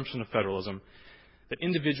basic assumption of federalism that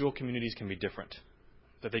individual communities can be different,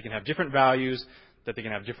 that they can have different values, that they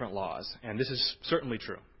can have different laws. And this is certainly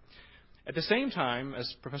true. At the same time,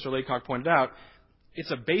 as Professor Laycock pointed out,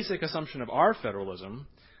 it's a basic assumption of our federalism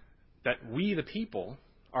that we, the people,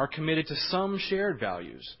 are committed to some shared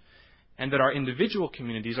values, and that our individual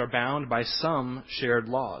communities are bound by some shared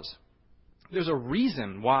laws. There's a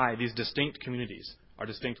reason why these distinct communities, our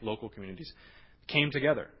distinct local communities, came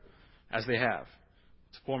together as they have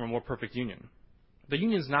to form a more perfect union. The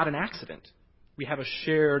union's not an accident. We have a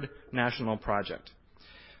shared national project.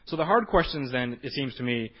 So the hard questions then, it seems to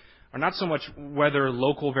me, are not so much whether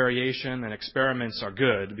local variation and experiments are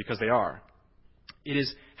good, because they are. It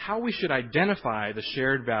is how we should identify the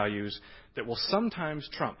shared values that will sometimes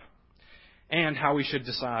trump, and how we should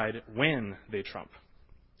decide when they trump.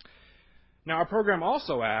 Now, our program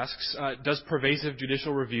also asks, does pervasive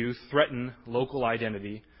judicial review threaten local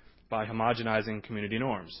identity by homogenizing community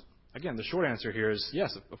norms? Again, the short answer here is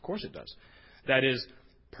yes, of course it does. That is,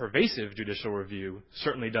 pervasive judicial review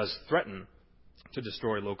certainly does threaten to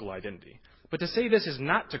destroy local identity. But to say this is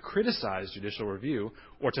not to criticize judicial review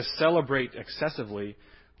or to celebrate excessively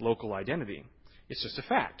local identity. It's just a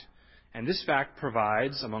fact. And this fact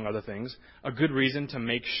provides, among other things, a good reason to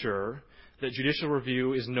make sure that judicial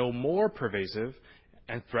review is no more pervasive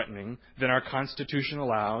and threatening than our Constitution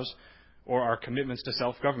allows or our commitments to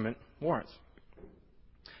self-government warrant.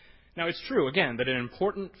 Now, it's true, again, that an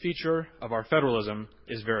important feature of our federalism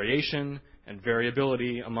is variation and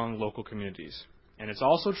variability among local communities. And it's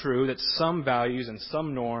also true that some values and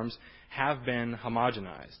some norms have been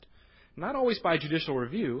homogenized, not always by judicial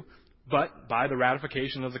review, but by the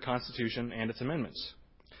ratification of the Constitution and its amendments.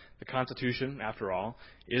 The Constitution, after all,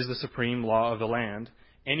 is the supreme law of the land,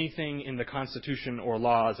 anything in the Constitution or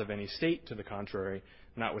laws of any state to the contrary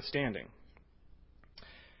notwithstanding.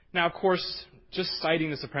 Now, of course, just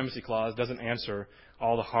citing the Supremacy Clause doesn't answer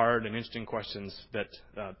all the hard and interesting questions that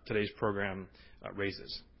today's program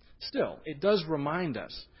raises. Still, it does remind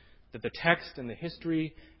us that the text and the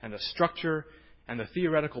history and the structure and the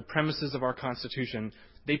theoretical premises of our Constitution,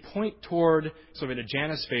 they point toward, sort of in a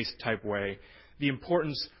Janus face type way, the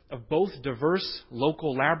importance of both diverse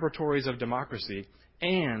local laboratories of democracy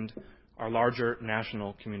and our larger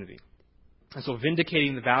national community. And so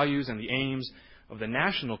vindicating the values and the aims of the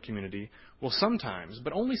national community will sometimes,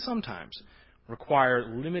 but only sometimes,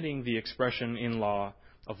 require limiting the expression in law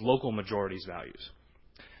of local majorities' values.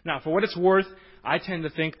 Now, for what it's worth, I tend to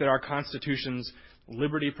think that our Constitution's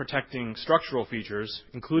liberty-protecting structural features,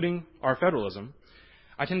 including our federalism,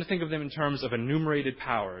 I tend to think of them in terms of enumerated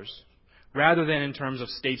powers rather than in terms of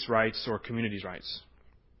states' rights or communities' rights.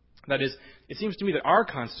 That is, it seems to me that our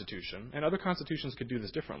Constitution, and other constitutions could do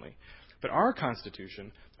this differently, but our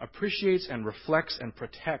Constitution appreciates and reflects and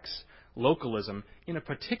protects localism in a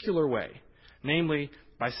particular way, namely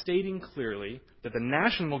by stating clearly that the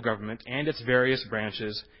national government and its various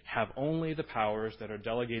branches have only the powers that are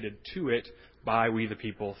delegated to it by we the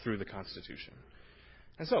people through the Constitution.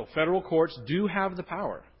 And so, federal courts do have the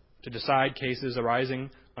power to decide cases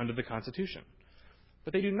arising under the Constitution.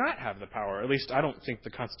 But they do not have the power, at least I don't think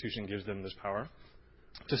the Constitution gives them this power,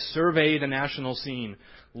 to survey the national scene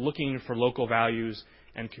looking for local values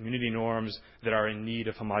and community norms that are in need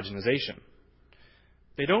of homogenization.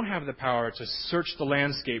 They don't have the power to search the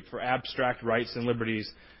landscape for abstract rights and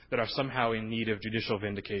liberties that are somehow in need of judicial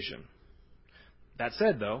vindication. That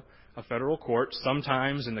said, though, a federal court,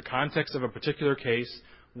 sometimes in the context of a particular case,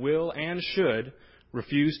 will and should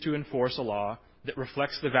refuse to enforce a law that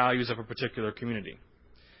reflects the values of a particular community.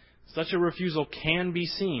 Such a refusal can be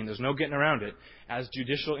seen, there's no getting around it, as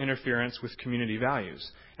judicial interference with community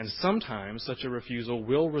values. And sometimes such a refusal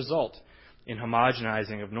will result in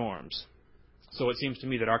homogenizing of norms. So it seems to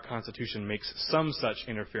me that our Constitution makes some such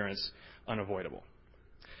interference unavoidable.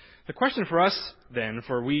 The question for us, then,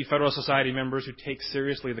 for we Federalist Society members who take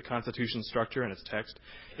seriously the Constitution's structure and its text,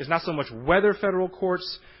 is not so much whether federal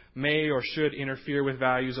courts may or should interfere with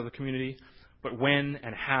values of the community, but when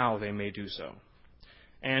and how they may do so.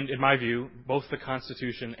 And in my view, both the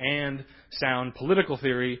Constitution and sound political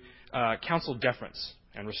theory counsel deference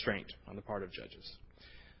and restraint on the part of judges.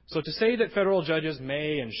 So to say that federal judges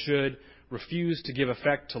may and should refuse to give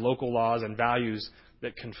effect to local laws and values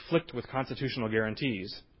that conflict with constitutional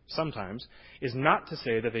guarantees, sometimes, is not to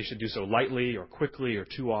say that they should do so lightly or quickly or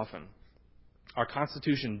too often. Our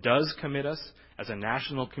Constitution does commit us as a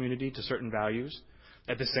national community to certain values.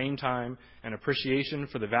 At the same time, an appreciation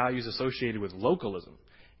for the values associated with localism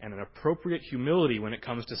and an appropriate humility when it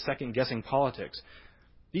comes to second-guessing politics.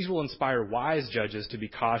 These will inspire wise judges to be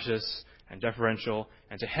cautious and deferential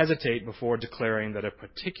and to hesitate before declaring that a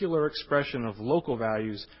particular expression of local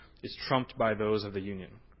values is trumped by those of the Union.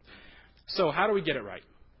 So how do we get it right?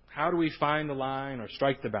 How do we find the line or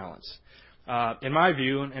strike the balance? In my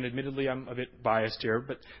view, and admittedly I'm a bit biased here,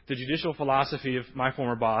 but the judicial philosophy of my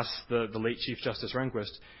former boss, the late Chief Justice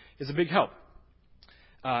Rehnquist, is a big help.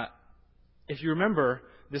 If you remember,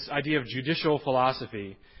 this idea of judicial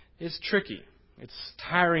philosophy is tricky. It's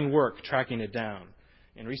tiring work tracking it down.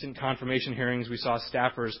 In recent confirmation hearings, we saw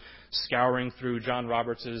staffers scouring through John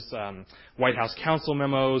Roberts' White House counsel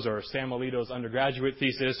memos, or Sam Alito's undergraduate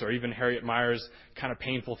thesis, or even Harriet Meyer's kind of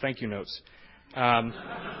painful thank you notes.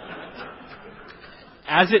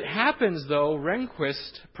 As it happens, though,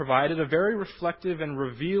 Rehnquist provided a very reflective and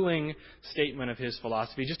revealing statement of his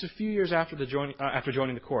philosophy just a few years after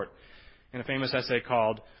joining the court, in a famous essay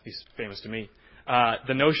called, at least famous to me,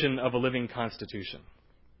 The Notion of a Living Constitution.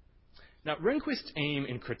 Now, Rehnquist's aim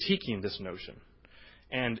in critiquing this notion,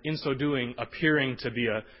 and in so doing appearing to be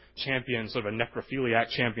a champion, sort of a necrophiliac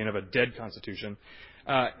champion of a dead constitution,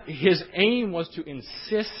 his aim was to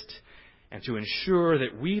insist and to ensure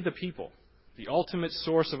that we, the people, the ultimate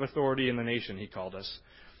source of authority in the nation, he called us,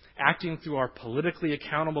 acting through our politically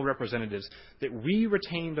accountable representatives, that we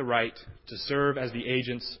retain the right to serve as the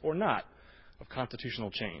agents, or not, of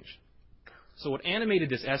constitutional change. So what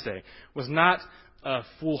animated this essay was not a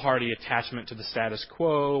foolhardy attachment to the status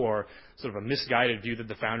quo, or sort of a misguided view that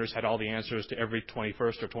the founders had all the answers to every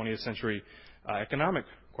 21st or 20th century economic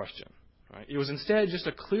question. Right? It was instead just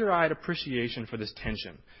a clear-eyed appreciation for this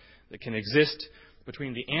tension that can exist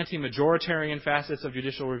between the anti-majoritarian facets of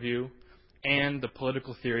judicial review and the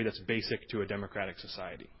political theory that's basic to a democratic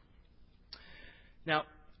society. Now,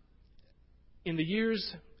 in the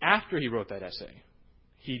years after he wrote that essay,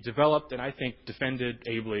 he developed and I think defended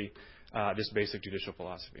ably this basic judicial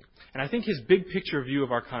philosophy. And I think his big picture view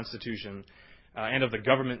of our Constitution and of the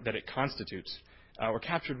government that it constitutes were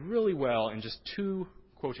captured really well in just two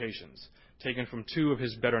quotations taken from two of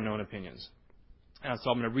his better-known opinions.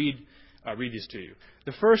 So I'm going to read these to you.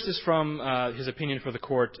 The first is from his opinion for the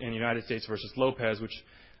court in United States versus Lopez, which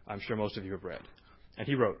I'm sure most of you have read. And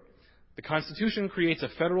he wrote, "The Constitution creates a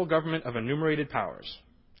federal government of enumerated powers.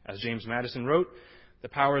 As James Madison wrote, the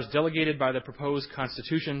powers delegated by the proposed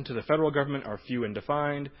Constitution to the federal government are few and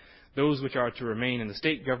defined. Those which are to remain in the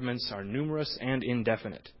state governments are numerous and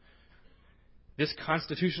indefinite. This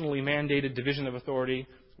constitutionally mandated division of authority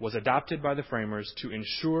was adopted by the framers to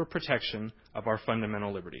ensure protection of our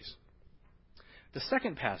fundamental liberties." The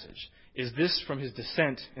second passage is this from his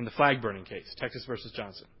dissent in the flag-burning case, Texas versus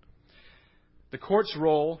Johnson. "The court's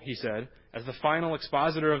role," he said, "as the final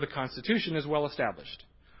expositor of the Constitution is well established.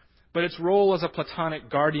 But its role as a Platonic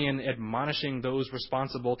guardian admonishing those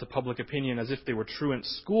responsible to public opinion as if they were truant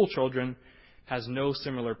school children has no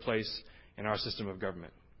similar place in our system of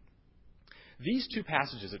government." These two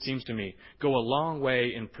passages, it seems to me, go a long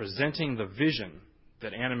way in presenting the vision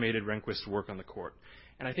that animated Rehnquist's work on the court.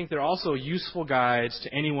 And I think they're also useful guides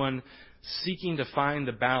to anyone seeking to find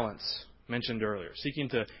the balance mentioned earlier, seeking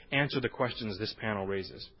to answer the questions this panel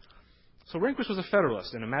raises. So Rehnquist was a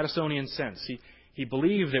Federalist in a Madisonian sense. He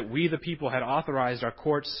believed that we, the people, had authorized our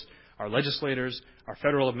courts, our legislators, our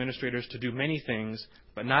federal administrators to do many things,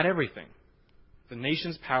 but not everything. The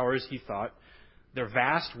nation's powers, he thought, they're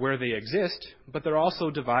vast where they exist, but they're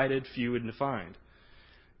also divided, few, and defined.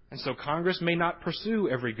 And so Congress may not pursue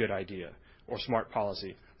every good idea or smart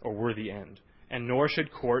policy or worthy end, and nor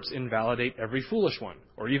should courts invalidate every foolish one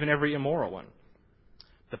or even every immoral one.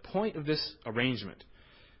 The point of this arrangement,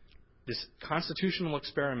 this constitutional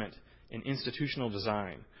experiment in institutional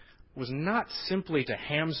design, was not simply to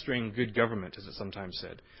hamstring good government, as it sometimes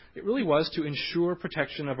said. It really was to ensure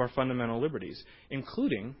protection of our fundamental liberties,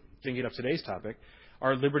 including, thinking of today's topic,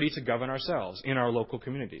 our liberty to govern ourselves in our local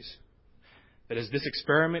communities. That is, this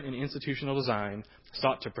experiment in institutional design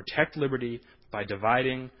sought to protect liberty by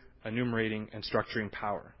dividing, enumerating, and structuring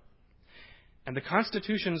power. And the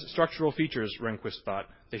Constitution's structural features, Rehnquist thought,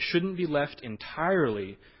 they shouldn't be left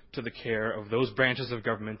entirely to the care of those branches of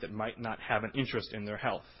government that might not have an interest in their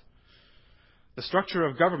health. The structure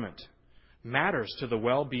of government matters to the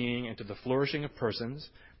well-being and to the flourishing of persons,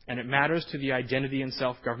 and it matters to the identity and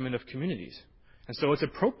self-government of communities. And so it's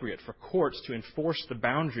appropriate for courts to enforce the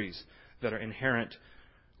boundaries that are inherent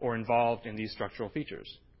or involved in these structural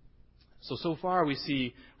features. So far we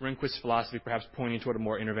see Rehnquist's philosophy perhaps pointing toward a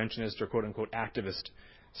more interventionist or quote-unquote activist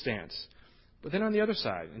stance. But then on the other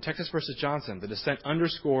side, in Texas versus Johnson, the dissent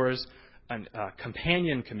underscores a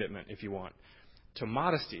companion commitment, if you want, to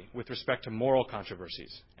modesty with respect to moral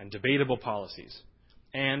controversies and debatable policies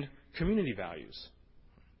and community values.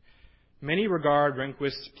 Many regard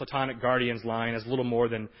Rehnquist's Platonic guardian's line as little more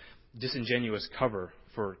than disingenuous cover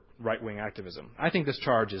for right-wing activism. I think this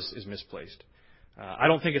charge is misplaced. I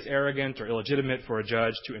don't think it's arrogant or illegitimate for a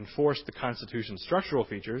judge to enforce the Constitution's structural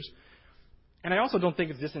features, And I also don't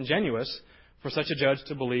think it's disingenuous for such a judge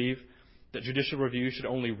to believe that judicial review should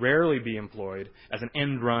only rarely be employed as an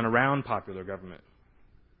end run around popular government.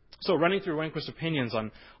 So running through Rehnquist's opinions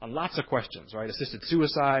on lots of questions, right, assisted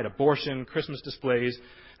suicide, abortion, Christmas displays,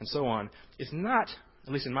 and so on, is not,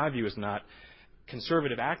 at least in my view, is not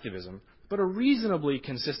conservative activism, but a reasonably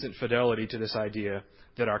consistent fidelity to this idea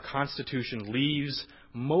that our Constitution leaves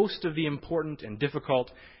most of the important and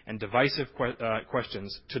difficult and divisive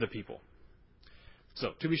questions to the people.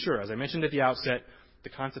 So, to be sure, as I mentioned at the outset, the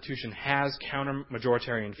Constitution has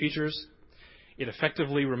counter-majoritarian features. It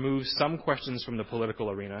effectively removes some questions from the political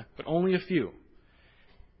arena, but only a few.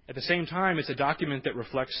 At the same time, it's a document that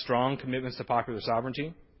reflects strong commitments to popular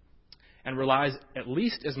sovereignty and relies at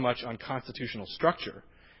least as much on constitutional structure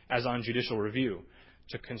as on judicial review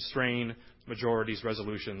to constrain majorities'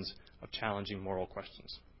 resolutions of challenging moral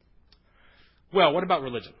questions. Well, what about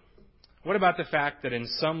religion? What about the fact that in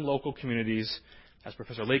some local communities, as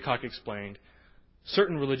Professor Laycock explained,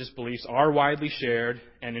 certain religious beliefs are widely shared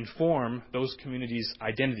and inform those communities'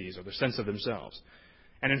 identities or their sense of themselves,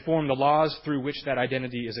 and inform the laws through which that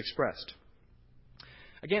identity is expressed?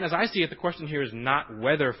 Again, as I see it, the question here is not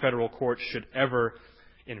whether federal courts should ever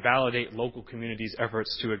invalidate local communities'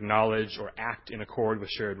 efforts to acknowledge or act in accord with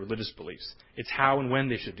shared religious beliefs. It's how and when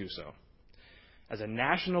they should do so. As a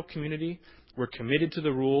national community, we're committed to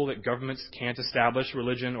the rule that governments can't establish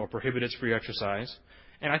religion or prohibit its free exercise,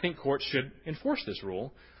 and I think courts should enforce this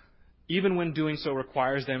rule, even when doing so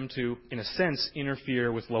requires them to, in a sense,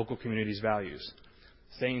 interfere with local communities' values.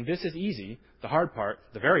 Saying this is easy, the hard part,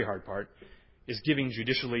 the very hard part, is giving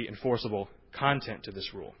judicially enforceable content to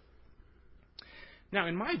this rule. Now,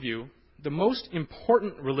 in my view, the most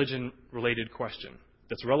important religion-related question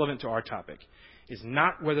that's relevant to our topic is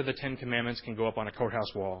not whether the Ten Commandments can go up on a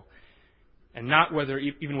courthouse wall, and not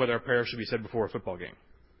even whether a prayer should be said before a football game.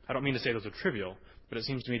 I don't mean to say those are trivial, but it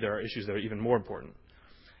seems to me there are issues that are even more important.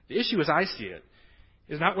 The issue, as I see it,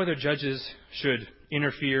 is not whether judges should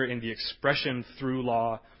interfere in the expression through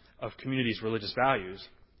law of communities' religious values.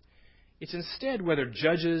 It's instead whether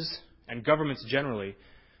judges and governments generally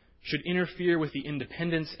should interfere with the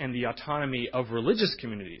independence and the autonomy of religious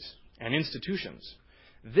communities and institutions.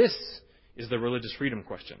 This is the religious freedom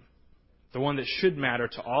question, the one that should matter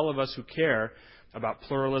to all of us who care about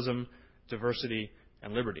pluralism, diversity,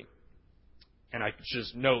 and liberty. And I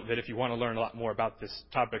just note that if you want to learn a lot more about this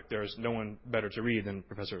topic, there's no one better to read than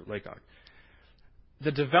Professor Laycock.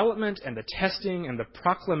 The development and the testing and the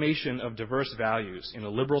proclamation of diverse values in a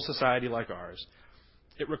liberal society like ours,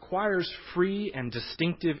 it requires free and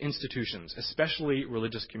distinctive institutions, especially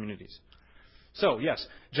religious communities. So, yes,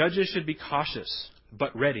 judges should be cautious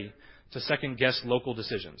but ready to second-guess local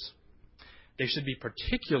decisions. They should be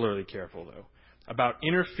particularly careful, though, about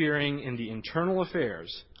interfering in the internal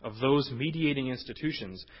affairs of those mediating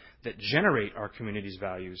institutions that generate our community's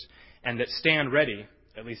values and that stand ready,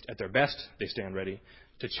 at least at their best they stand ready,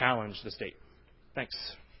 to challenge the state. Thanks.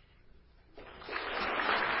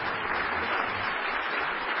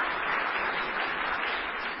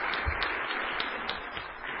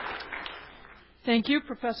 Thank you,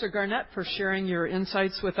 Professor Garnett, for sharing your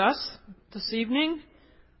insights with us this evening.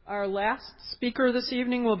 Our last speaker this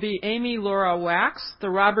evening will be Amy Laura Wax, the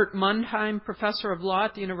Robert Mundheim Professor of Law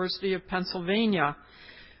at the University of Pennsylvania.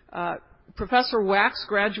 Professor Wax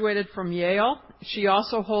graduated from Yale. She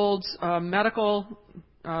also holds a medical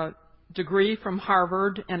degree from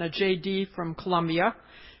Harvard and a JD from Columbia.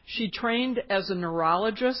 She trained as a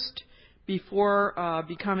neurologist before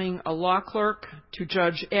becoming a law clerk to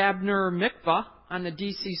Judge Abner Mikva on the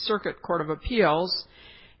D.C. Circuit Court of Appeals.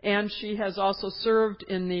 And she has also served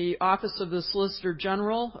in the Office of the Solicitor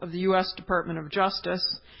General of the U.S. Department of Justice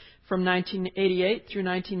from 1988 through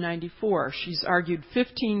 1994. She's argued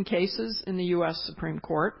 15 cases in the U.S. Supreme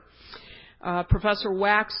Court. Professor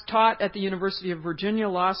Wax taught at the University of Virginia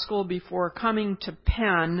Law School before coming to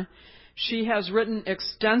Penn. She has written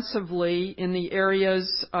extensively in the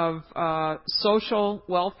areas of social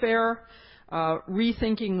welfare,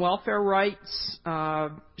 rethinking welfare rights.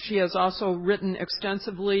 She has also written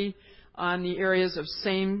extensively on the areas of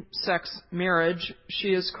same-sex marriage. She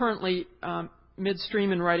is currently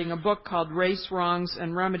midstream in writing a book called Race, Wrongs,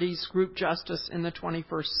 and Remedies, Group Justice in the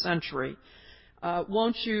 21st Century.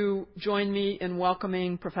 Won't you join me in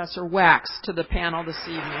welcoming Professor Wax to the panel this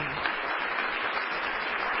evening?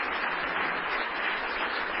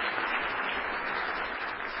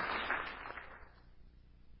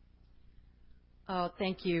 Oh,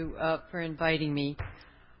 thank you for inviting me.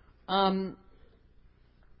 As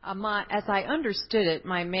I understood it,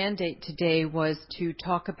 my mandate today was to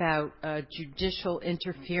talk about judicial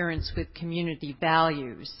interference with community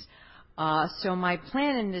values. So my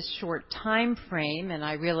plan in this short time frame, and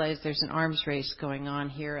I realize there's an arms race going on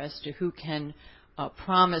here as to who can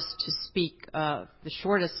promise to speak the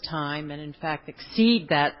shortest time and, in fact, exceed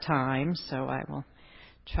that time. So I will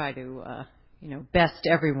try to, best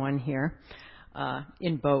everyone here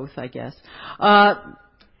in both, I guess.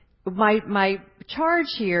 My charge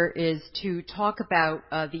here is to talk about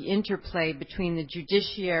the interplay between the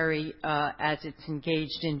judiciary as it's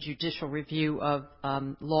engaged in judicial review of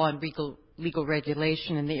law and legal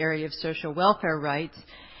regulation in the area of social welfare rights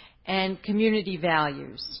and community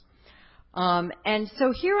values. And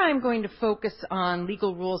so here I'm going to focus on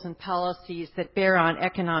legal rules and policies that bear on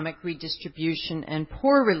economic redistribution and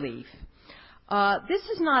poor relief. This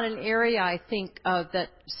is not an area, I think, that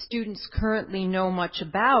students currently know much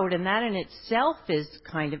about, and that in itself is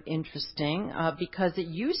kind of interesting because it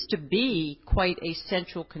used to be quite a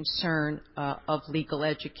central concern of legal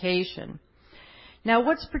education. Now,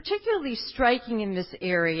 what's particularly striking in this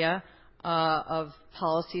area of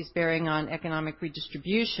policies bearing on economic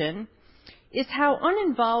redistribution is how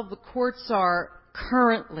uninvolved the courts are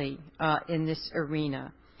currently in this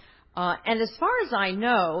arena. And as far as I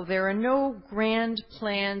know, there are no grand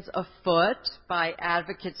plans afoot by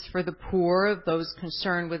advocates for the poor, those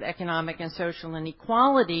concerned with economic and social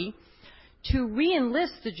inequality, to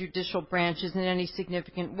re-enlist the judicial branches in any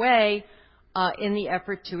significant way in the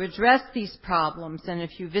effort to address these problems. And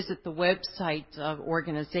if you visit the website of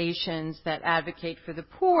organizations that advocate for the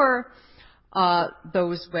poor,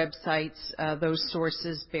 those websites, those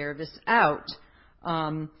sources bear this out.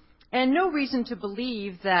 And no reason to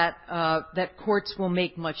believe that that courts will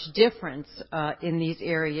make much difference in these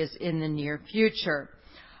areas in the near future.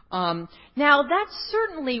 Now, that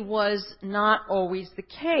certainly was not always the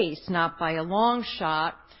case, not by a long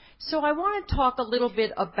shot. So I want to talk a little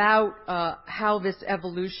bit about how this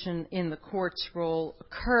evolution in the court's role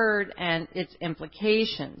occurred and its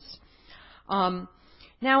implications.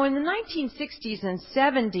 Now, in the 1960s and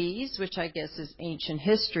 70s, which I guess is ancient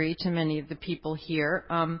history to many of the people here,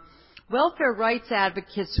 welfare rights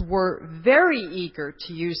advocates were very eager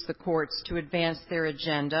to use the courts to advance their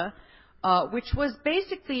agenda, which was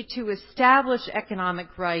basically to establish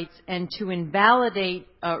economic rights and to invalidate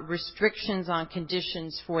restrictions on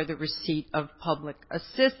conditions for the receipt of public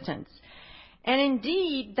assistance. And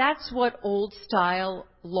indeed, that's what old-style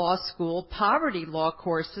law school poverty law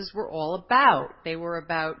courses were all about. They were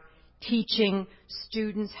about teaching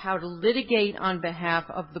students how to litigate on behalf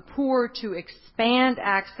of the poor, to expand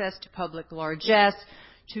access to public largesse,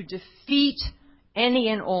 to defeat any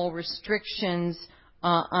and all restrictions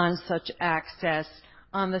on such access,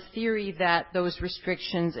 on the theory that those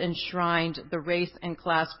restrictions enshrined the race and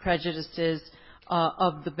class prejudices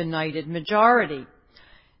of the benighted majority.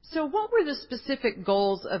 So what were the specific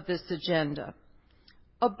goals of this agenda?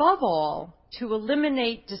 Above all, to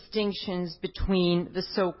eliminate distinctions between the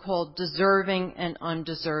so-called deserving and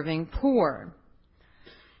undeserving poor.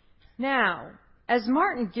 Now, as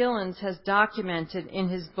Martin Gillens has documented in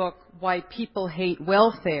his book, Why People Hate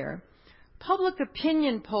Welfare, public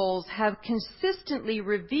opinion polls have consistently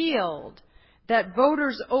revealed that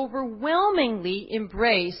voters overwhelmingly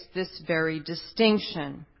embrace this very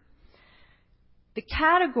distinction. The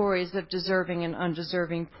categories of deserving and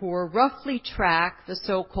undeserving poor roughly track the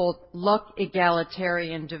so-called luck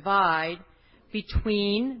egalitarian divide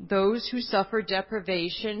between those who suffer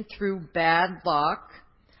deprivation through bad luck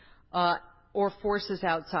or forces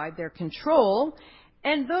outside their control,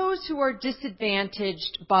 and those who are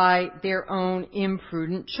disadvantaged by their own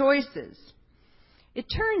imprudent choices. It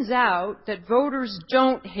turns out that voters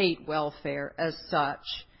don't hate welfare as such.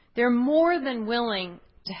 They're more than willing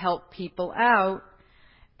to help people out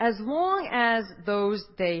as long as those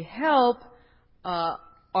they help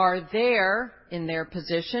are there in their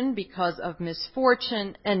position because of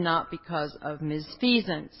misfortune and not because of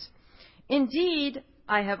misfeasance. Indeed,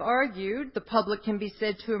 I have argued the public can be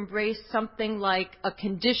said to embrace something like a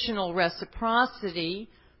conditional reciprocity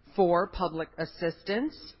for public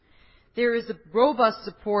assistance. There is a robust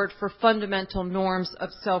support for fundamental norms of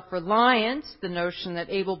self-reliance, the notion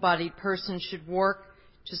that able-bodied persons should work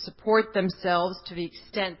to support themselves to the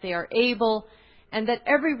extent they are able, and that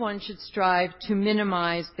everyone should strive to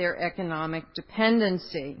minimize their economic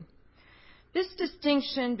dependency. This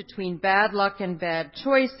distinction between bad luck and bad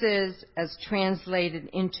choices, as translated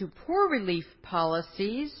into poor relief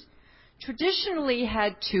policies, traditionally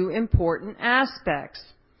had two important aspects.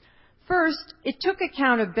 First, it took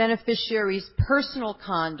account of beneficiaries' personal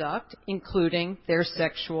conduct, including their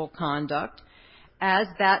sexual conduct, as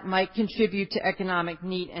that might contribute to economic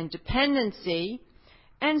need and dependency,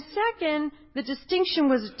 And second, the distinction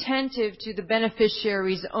was attentive to the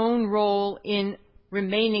beneficiary's own role in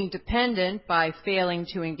remaining dependent by failing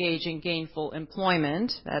to engage in gainful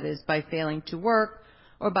employment, that is, by failing to work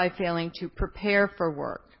or by failing to prepare for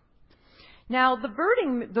work. Now, the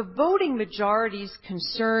voting majority's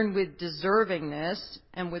concern with deservingness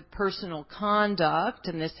and with personal conduct,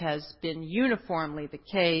 and this has been uniformly the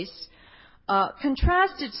case,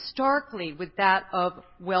 contrasted starkly with that of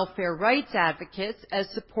welfare rights advocates as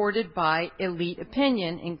supported by elite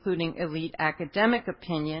opinion, including elite academic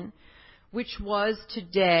opinion, which was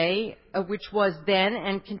then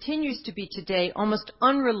and continues to be today almost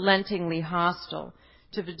unrelentingly hostile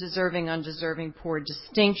to the deserving-undeserving poor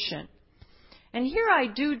distinction. And here I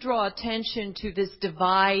do draw attention to this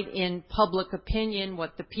divide in public opinion,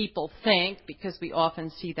 what the people think, because we often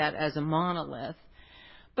see that as a monolith.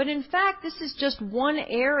 But in fact, this is just one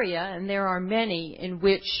area, and there are many, in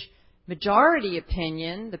which majority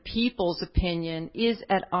opinion, the people's opinion, is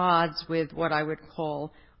at odds with what I would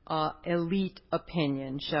call elite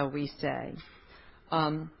opinion, shall we say.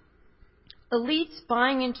 Elites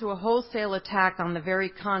buying into a wholesale attack on the very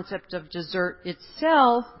concept of desert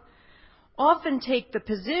itself often take the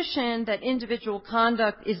position that individual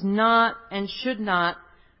conduct is not and should not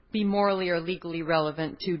be morally or legally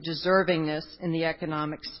relevant to deservingness in the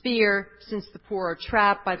economic sphere, since the poor are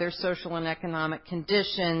trapped by their social and economic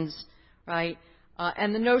conditions, right?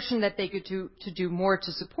 And the notion that they could do more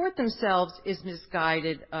to support themselves is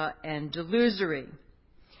misguided and delusory.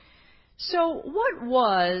 So what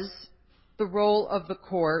was the role of the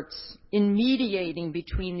courts in mediating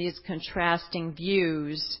between these contrasting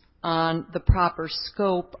views on the proper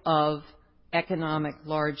scope of economic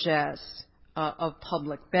largesse, of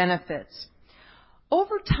public benefits?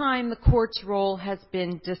 Over time, the court's role has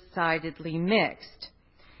been decidedly mixed.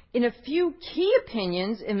 In a few key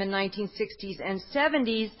opinions in the 1960s and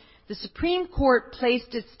 70s, the Supreme Court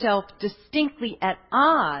placed itself distinctly at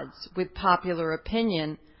odds with popular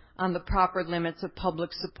opinion on the proper limits of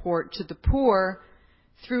public support to the poor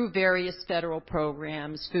through various federal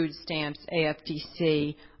programs, food stamps,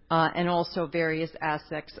 AFDC, and also various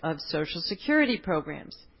aspects of Social Security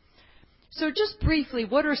programs. So just briefly,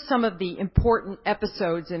 what are some of the important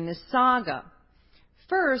episodes in this saga?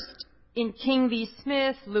 First, in King v.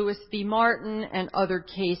 Smith, Lewis v. Martin, and other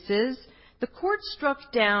cases, the court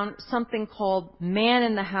struck down something called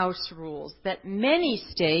man-in-the-house rules that many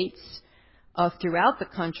states throughout the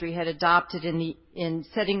country had adopted in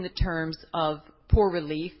setting the terms of poor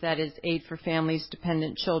relief, that is, aid for families,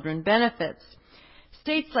 dependent children benefits.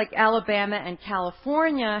 States like Alabama and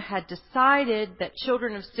California had decided that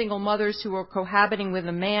children of single mothers who were cohabiting with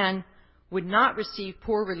a man would not receive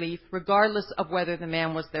poor relief regardless of whether the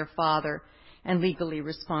man was their father and legally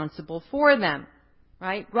responsible for them,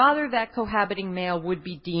 right? Rather, that cohabiting male would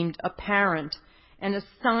be deemed a parent and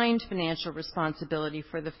assigned financial responsibility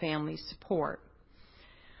for the family's support.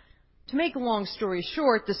 To make a long story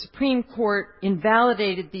short, the Supreme Court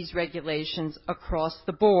invalidated these regulations across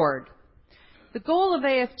the board. The goal of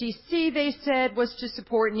AFDC, they said, was to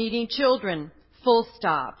support needing children, full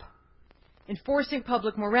stop. Enforcing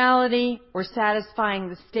public morality or satisfying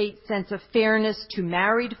the state's sense of fairness to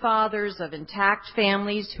married fathers of intact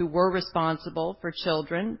families who were responsible for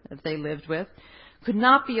children that they lived with could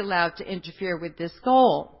not be allowed to interfere with this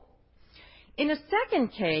goal. In a second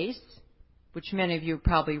case, which many of you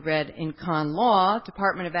probably read in Con Law,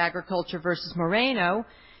 Department of Agriculture versus Moreno,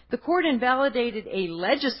 the court invalidated a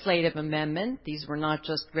legislative amendment. These were not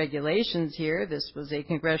just regulations here. This was a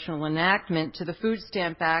congressional enactment to the Food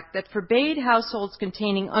Stamp Act that forbade households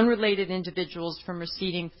containing unrelated individuals from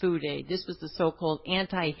receiving food aid. This was the so-called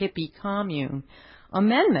anti-hippie commune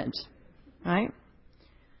amendment, right?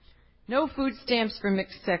 No food stamps for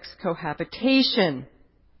mixed-sex cohabitation.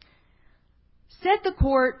 Said the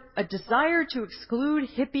court, a desire to exclude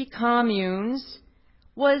hippie communes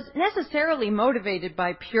was necessarily motivated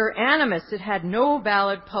by pure animus. It had no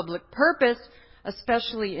valid public purpose,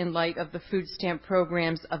 especially in light of the food stamp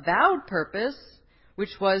program's avowed purpose,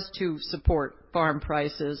 which was to support farm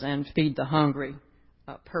prices and feed the hungry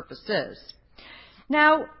purposes.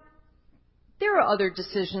 Now, there are other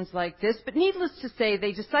decisions like this, but needless to say,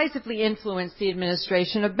 they decisively influenced the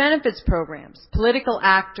administration of benefits programs. Political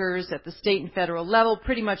actors at the state and federal level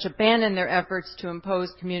pretty much abandoned their efforts to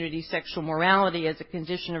impose community sexual morality as a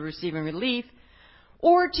condition of receiving relief,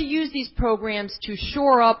 or to use these programs to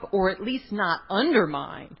shore up or at least not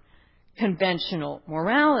undermine conventional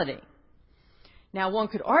morality. Now, one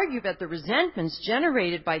could argue that the resentments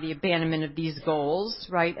generated by the abandonment of these goals,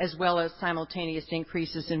 right, as well as simultaneous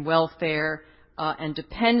increases in welfare and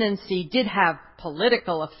dependency, did have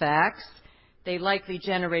political effects. They likely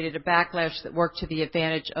generated a backlash that worked to the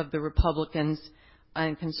advantage of the Republicans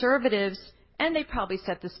and conservatives, and they probably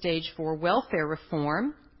set the stage for welfare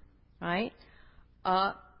reform, right?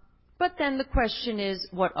 But then the question is,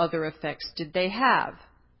 what other effects did they have?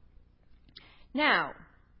 Now,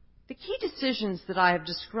 the key decisions that I have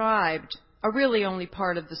described are really only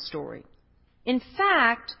part of the story. In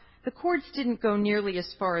fact, the courts didn't go nearly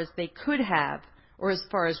as far as they could have, or as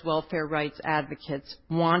far as welfare rights advocates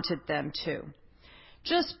wanted them to.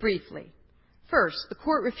 Just briefly, first, the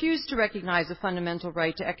court refused to recognize a fundamental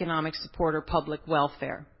right to economic support or public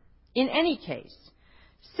welfare, in any case.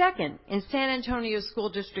 Second, in San Antonio School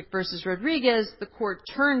District versus Rodriguez, the court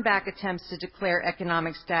turned back attempts to declare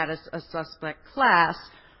economic status a suspect class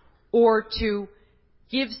or to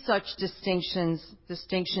give such distinctions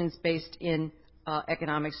based in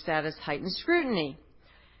economic status heightened scrutiny.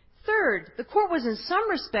 Third, the court was in some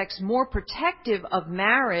respects more protective of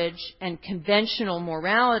marriage and conventional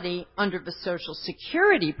morality under the Social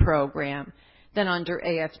Security program than under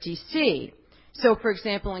AFDC. So, for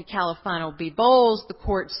example, in Califano v. Bowles, the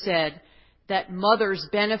court said that mother's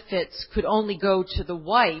benefits could only go to the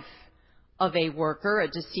wife of a worker, a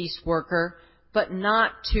deceased worker, but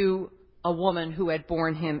not to a woman who had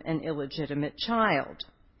borne him an illegitimate child.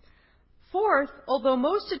 Fourth, although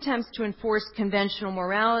most attempts to enforce conventional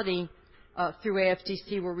morality through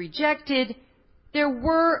AFDC were rejected, there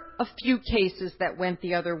were a few cases that went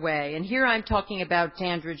the other way. And here I'm talking about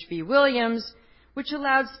Dandridge v. Williams, which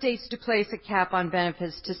allowed states to place a cap on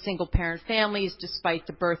benefits to single-parent families despite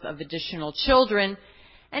the birth of additional children.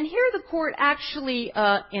 And here the court actually,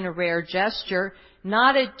 in a rare gesture,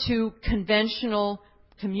 nodded to conventional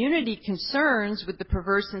community concerns with the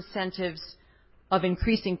perverse incentives of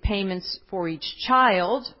increasing payments for each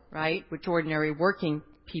child, right, which ordinary working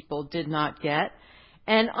people did not get,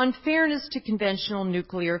 and unfairness to conventional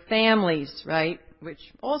nuclear families, right,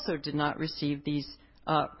 which also did not receive these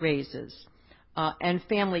raises. And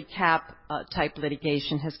family cap type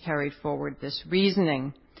litigation has carried forward this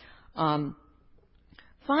reasoning.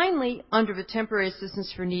 Finally, under the Temporary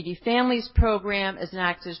Assistance for Needy Families program, as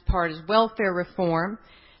enacted as part of welfare reform,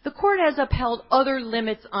 the court has upheld other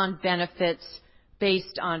limits on benefits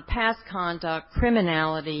based on past conduct,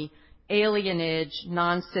 criminality, alienage,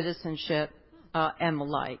 non-citizenship, and the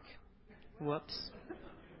like. Whoops.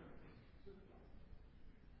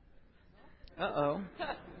 Uh-oh.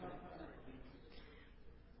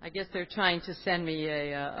 I guess they're trying to send me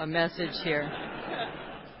a message here.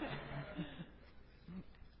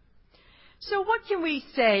 So what can we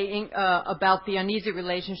say about the uneasy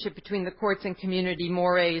relationship between the courts and community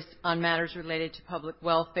mores on matters related to public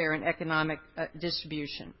welfare and economic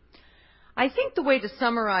distribution? I think the way to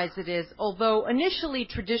summarize it is, although initially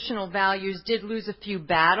traditional values did lose a few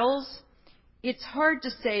battles, it's hard to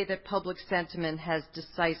say that public sentiment has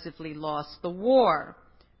decisively lost the war,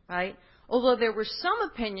 right? Although there were some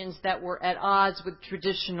opinions that were at odds with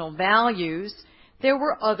traditional values, there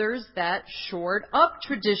were others that shored up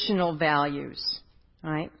traditional values,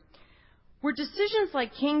 right? Were decisions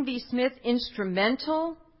like King v. Smith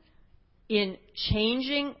instrumental in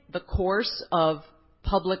changing the course of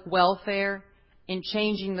public welfare, in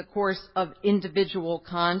changing the course of individual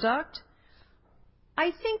conduct?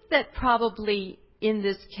 I think that probably in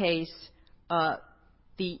this case,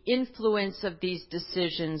 the influence of these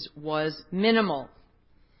decisions was minimal.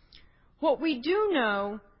 What we do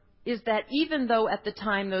know is that even though at the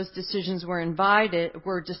time those decisions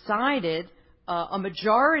were decided, a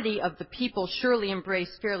majority of the people surely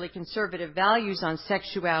embraced fairly conservative values on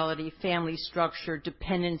sexuality, family structure,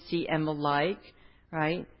 dependency, and the like,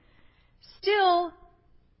 right? Still,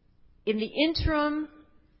 in the interim,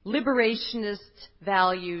 liberationist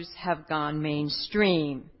values have gone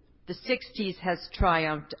mainstream. The 60s has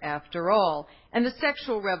triumphed after all, and the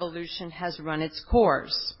sexual revolution has run its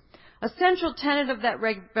course. A central tenet of that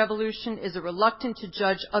revolution is a reluctance to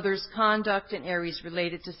judge others' conduct in areas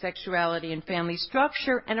related to sexuality and family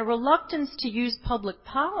structure, and a reluctance to use public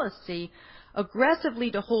policy aggressively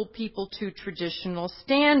to hold people to traditional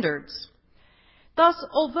standards. Thus,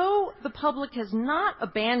 although the public has not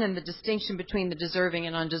abandoned the distinction between the deserving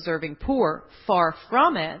and undeserving poor, far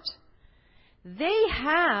from it, they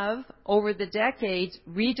have, over the decades,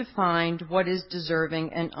 redefined what is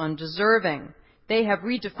deserving and undeserving. They have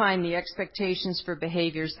redefined the expectations for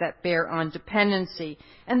behaviors that bear on dependency.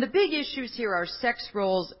 And the big issues here are sex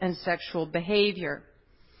roles and sexual behavior.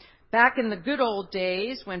 Back in the good old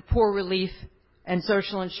days, when poor relief and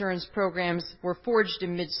social insurance programs were forged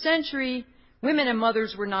in mid-century, women and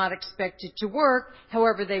mothers were not expected to work.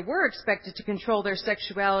 However, they were expected to control their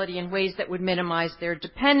sexuality in ways that would minimize their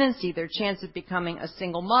dependency, their chance of becoming a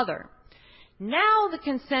single mother. Now the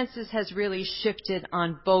consensus has really shifted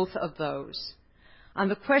on both of those. On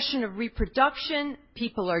the question of reproduction,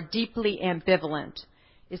 people are deeply ambivalent.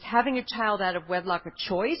 Is having a child out of wedlock a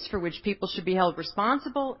choice for which people should be held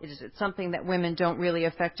responsible? Is it something that women don't really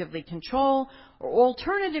effectively control? Or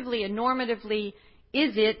alternatively and normatively,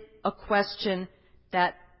 is it a question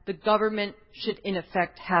that the government should in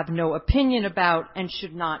effect have no opinion about and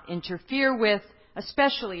should not interfere with,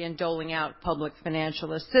 especially in doling out public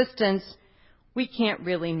financial assistance? We can't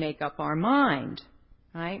really make up our mind,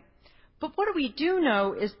 right? But what we do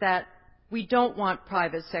know is that we don't want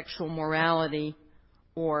private sexual morality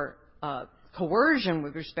or coercion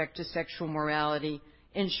with respect to sexual morality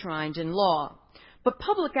enshrined in law. But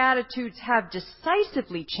public attitudes have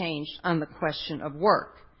decisively changed on the question of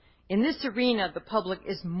work. In this arena, the public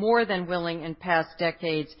is more than willing in past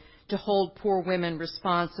decades to hold poor women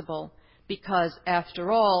responsible because, after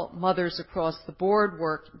all, mothers across the board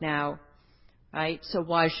work now, right? So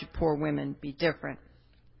why should poor women be different?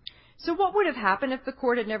 So what would have happened if the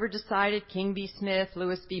court had never decided King v. Smith,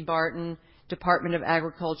 Lewis v. Barton, Department of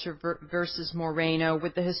Agriculture versus Moreno?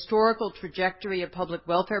 Would the historical trajectory of public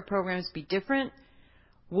welfare programs be different?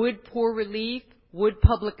 Would poor relief, would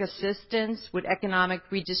public assistance, would economic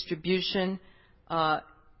redistribution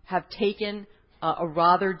have taken a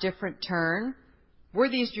rather different turn? Were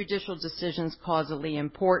these judicial decisions causally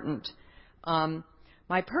important?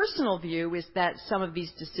 My personal view is that some of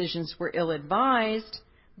these decisions were ill-advised,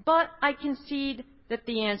 but I concede that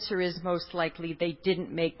the answer is most likely they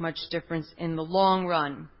didn't make much difference in the long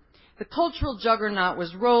run. The cultural juggernaut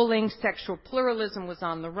was rolling, sexual pluralism was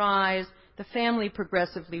on the rise, the family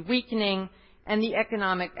progressively weakening, and the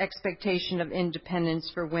economic expectation of independence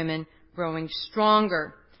for women growing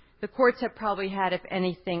stronger. The courts have probably had, if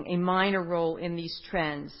anything, a minor role in these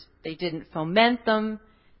trends. They didn't foment them.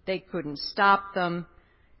 They couldn't stop them.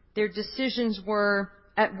 Their decisions were,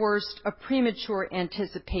 at worst, a premature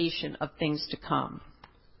anticipation of things to come.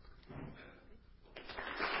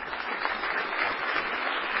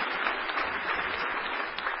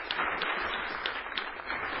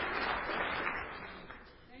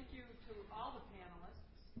 Thank you to all the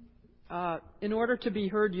panelists. In order to be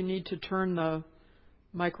heard, you need to turn the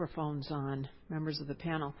microphones on, members of the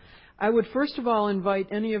panel. I would first of all invite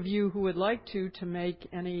any of you who would like to make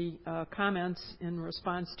any comments in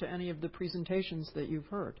response to any of the presentations that you've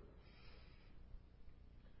heard.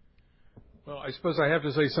 Well, I suppose I have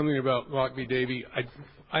to say something about Locke v. Davey.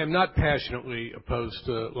 I am not passionately opposed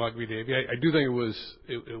to Locke v. Davey. I do think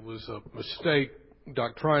it was a mistake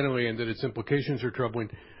doctrinally and that its implications are troubling.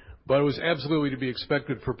 But it was absolutely to be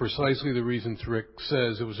expected for precisely the reasons Rick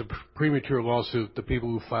says. It was a premature lawsuit. The people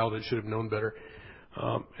who filed it should have known better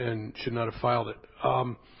and should not have filed it.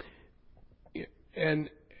 And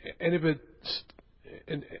if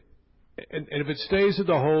it stays at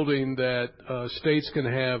the holding that states can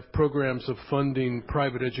have programs of funding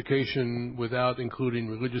private education without including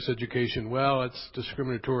religious education, well, it's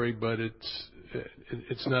discriminatory, but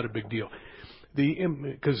it's not a big deal.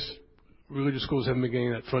 Because religious schools haven't been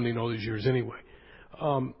getting that funding all these years anyway.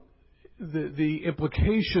 The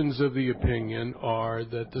implications of the opinion are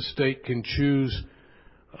that the state can choose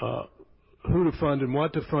who to fund and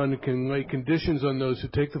what to fund, and can lay conditions on those who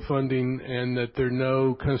take the funding, and that there are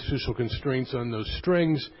no constitutional constraints on those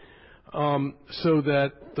strings, so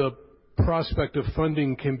that the prospect of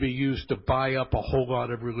funding can be used to buy up a whole lot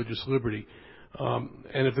of religious liberty.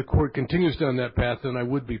 And if the court continues down that path, then I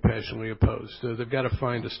would be passionately opposed. They've got to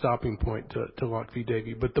find a stopping point to Locke v.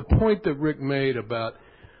 Davey. But the point that Rick made about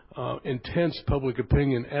intense public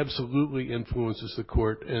opinion absolutely influences the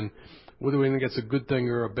court, and whether we think it's a good thing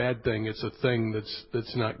or a bad thing, it's a thing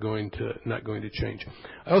that's not going to change.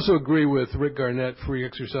 I also agree with Rick Garnett. Free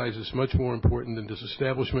exercise is much more important than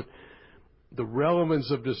disestablishment. The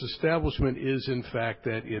relevance of disestablishment is, in fact,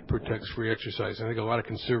 that it protects free exercise. I think a lot of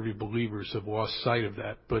conservative believers have lost sight of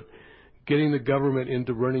that. But getting the government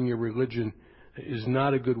into running your religion is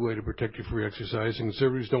not a good way to protect your free exercise. And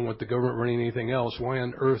conservatives don't want the government running anything else. Why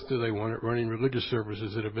on earth do they want it running religious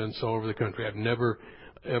services at events all over the country? I've never,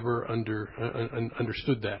 ever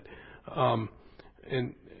understood that.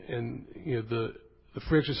 And you know, the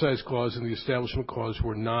free exercise clause and the establishment clause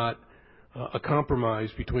were not a compromise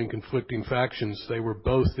between conflicting factions. They were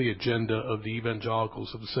both the agenda of the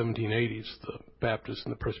evangelicals of the 1780s, the Baptists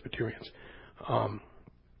and the Presbyterians.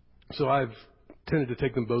 So I've tended to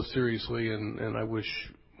take them both seriously, and I wish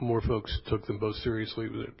more folks took them both seriously.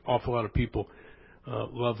 An awful lot of people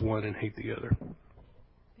love one and hate the other.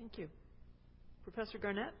 Thank you. Professor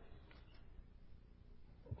Garnett?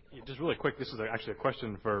 Yeah, just really quick, this is actually a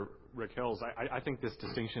question for Rick Hills. I think this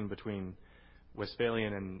distinction between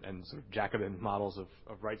Westphalian and sort of Jacobin models of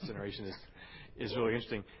rights generation is really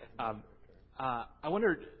interesting. I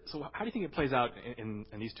wonder, so how do you think it plays out in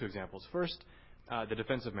these two examples? First, the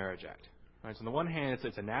Defense of Marriage Act. Right? So on the one hand,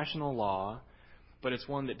 it's a national law, but it's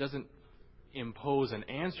one that doesn't impose an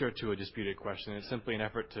answer to a disputed question. It's simply an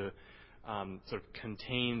effort to sort of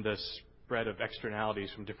contain the spread of externalities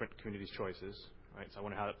from different communities' choices. Right? So I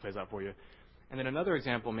wonder how that plays out for you. And then another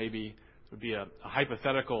example maybe would be a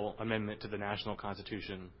hypothetical amendment to the national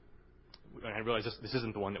constitution. I realize this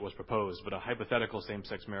isn't the one that was proposed, but a hypothetical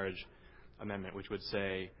same-sex marriage amendment which would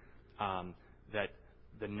say that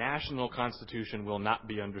the national constitution will not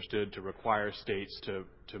be understood to require states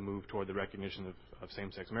to move toward the recognition of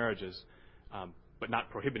same-sex marriages, but not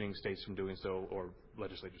prohibiting states from doing so or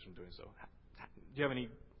legislatures from doing so. Do you have any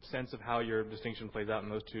sense of how your distinction plays out in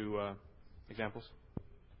those two examples?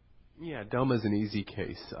 Yeah, DOMA is an easy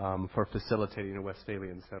case for facilitating a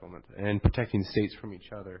Westphalian settlement and protecting states from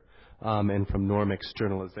each other, and from norm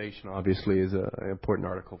externalization, obviously, is an important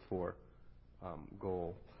Article 4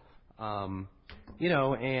 goal. And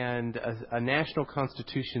a national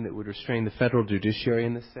constitution that would restrain the federal judiciary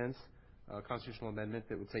in this sense, a constitutional amendment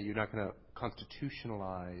that would say you're not going to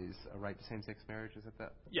constitutionalize a right to same-sex marriage, is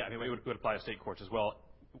that? Yeah, I mean, it would apply to state courts as well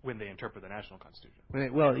when they interpret the national constitution.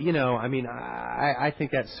 Well, I mean, I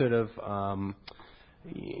think that's sort of,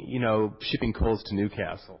 shipping coals to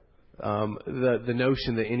Newcastle. The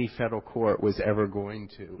notion that any federal court was ever going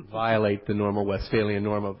to violate the normal Westphalian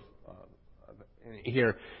norm of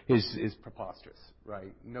here is preposterous,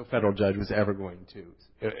 right? No federal judge was ever going to,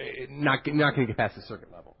 not going to get past the circuit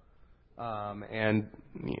level.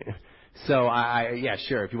 So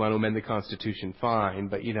sure, if you want to amend the Constitution, fine.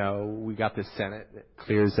 But, we got this Senate that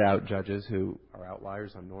clears out judges who are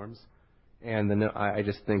outliers on norms. And I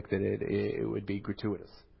just think that it would be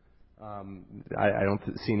gratuitous. I don't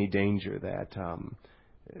see any danger that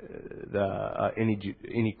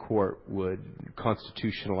any court would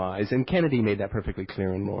constitutionalize. And Kennedy made that perfectly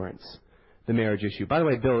clear in Lawrence, the marriage issue. By the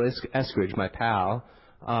way, Bill Eskridge, my pal,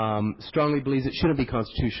 strongly believes it shouldn't be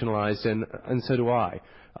constitutionalized, and so do I.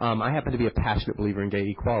 I happen to be a passionate believer in gay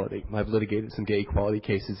equality. I've litigated some gay equality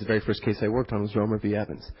cases. The very first case I worked on was Romer v.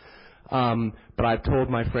 Evans. But I've told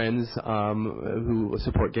my friends who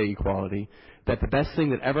support gay equality that the best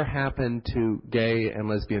thing that ever happened to gay and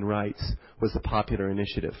lesbian rights was the popular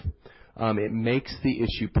initiative. It makes the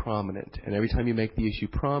issue prominent, and every time you make the issue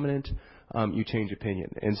prominent, you change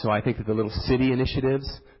opinion. And so I think that the little city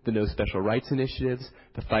initiatives, the no special rights initiatives,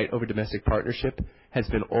 the fight over domestic partnership has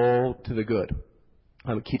been all to the good.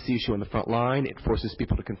 It keeps the issue on the front line. It forces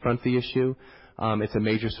people to confront the issue. It's a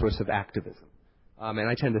major source of activism. And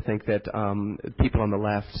I tend to think that people on the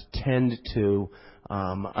left tend to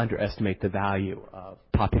underestimate the value of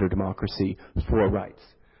popular democracy for rights.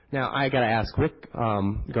 Now, I got to ask Rick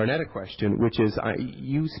Garnett a question, which is,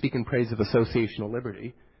 you speak in praise of associational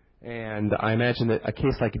liberty, and I imagine that a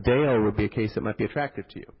case like Dale would be a case that might be attractive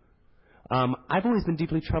to you. I've always been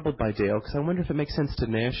deeply troubled by Dale because I wonder if it makes sense to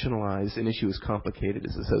nationalize an issue as complicated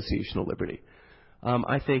as associational liberty.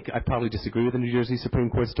 I think I probably disagree with the New Jersey Supreme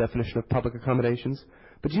Court's definition of public accommodations,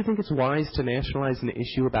 but do you think it's wise to nationalize an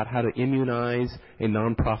issue about how to immunize a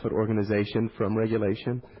nonprofit organization from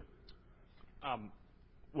regulation?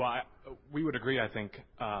 We would agree, I think,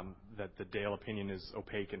 that the Dale opinion is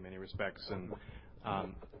opaque in many respects and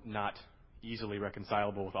not easily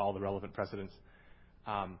reconcilable with all the relevant precedents.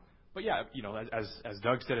 But yeah, as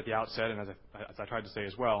Doug said at the outset, and as I tried to say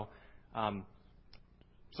as well,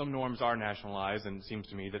 some norms are nationalized, and it seems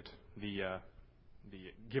to me that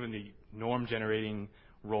given the norm-generating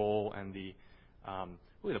role and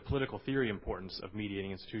really the political theory importance of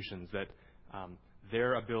mediating institutions, that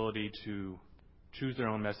their ability to choose their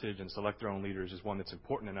own message and select their own leaders is one that's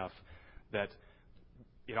important enough that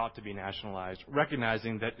it ought to be nationalized,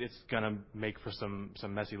 recognizing that it's going to make for some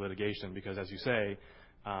messy litigation because, as you say,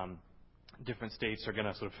 different states are going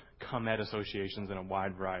to sort of come at associations in a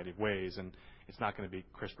wide variety of ways, and it's not going to be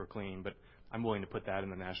crisp or clean, but I'm willing to put that in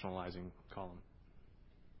the nationalizing column.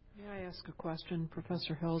 May I ask a question,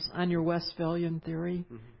 Professor Hills? On your Westphalian theory,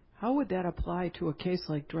 how would that apply to a case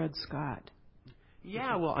like Dred Scott?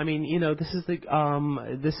 Yeah, well, I mean, this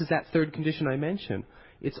is that third condition I mentioned.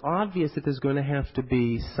 It's obvious that there's going to have to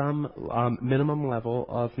be some minimum level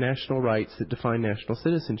of national rights that define national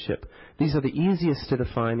citizenship. These are the easiest to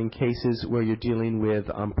define in cases where you're dealing with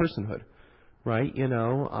personhood, right?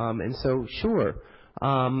 And so, sure,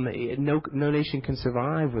 No nation can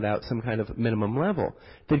survive without some kind of minimum level.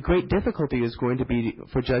 The great difficulty is going to be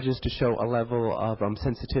for judges to show a level of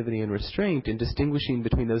sensitivity and restraint in distinguishing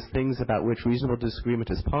between those things about which reasonable disagreement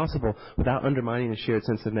is possible without undermining a shared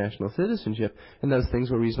sense of national citizenship and those things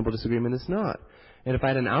where reasonable disagreement is not. And if I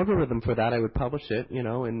had an algorithm for that, I would publish it,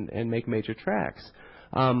 and make major tracks.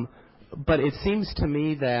 But it seems to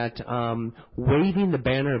me that waving the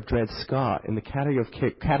banner of Dred Scott in the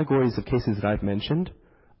categories of cases that I've mentioned,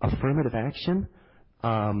 affirmative action,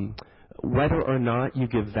 whether or not you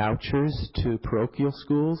give vouchers to parochial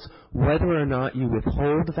schools, whether or not you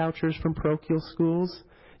withhold vouchers from parochial schools,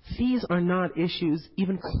 these are not issues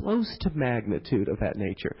even close to magnitude of that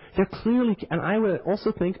nature. They're clearly, and I would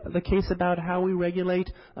also think the case about how we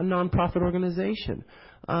regulate a nonprofit organization.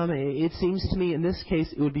 It seems to me in this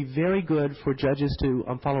case it would be very good for judges to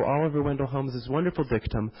follow Oliver Wendell Holmes' wonderful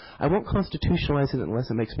dictum. I won't constitutionalize it unless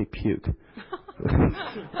it makes me puke. And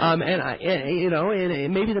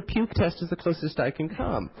maybe the puke test is the closest I can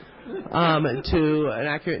come to an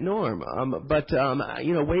accurate norm. But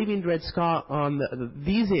waving Dred Scott on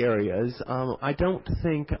these areas, I don't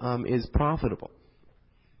think is profitable.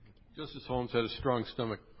 Justice Holmes had a strong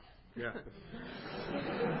stomach. Yeah.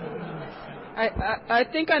 I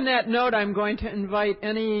think on that note, I'm going to invite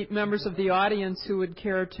any members of the audience who would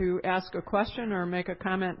care to ask a question or make a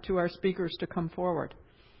comment to our speakers to come forward.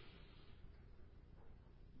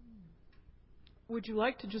 Would you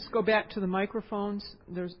like to just go back to the microphones?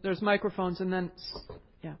 There's microphones, and then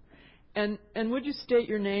yeah. And would you state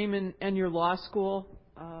your name and your law school,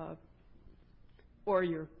 or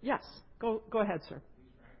your yes? Go ahead, sir.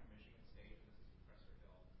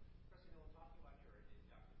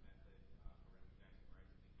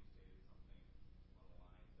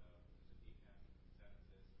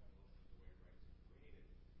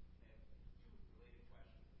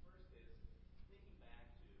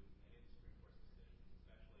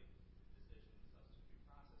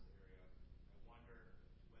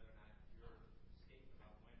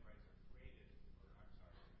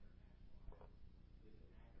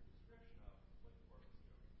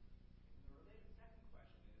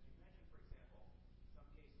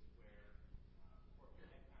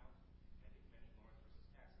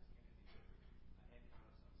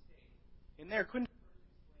 In there, couldn't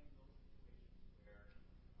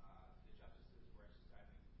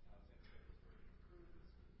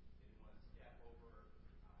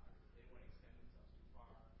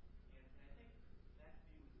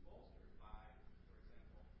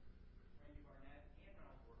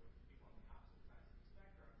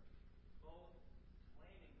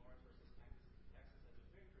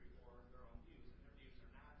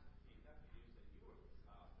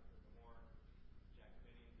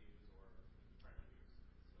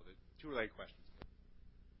two related questions.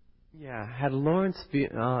 Yeah, had Lawrence been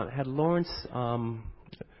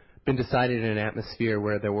decided in an atmosphere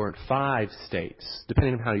where there weren't 5 states,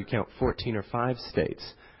 depending on how you count, 14 or 5 states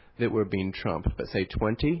that were being trumped, but say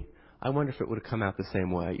 20, I wonder if it would have come out the same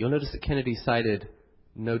way. You'll notice that Kennedy cited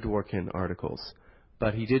no Dworkin articles,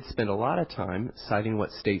 but he did spend a lot of time citing what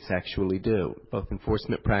states actually do, both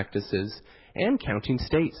enforcement practices and counting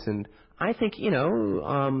states. And I think,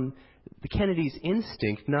 the Kennedy's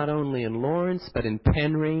instinct, not only in Lawrence, but in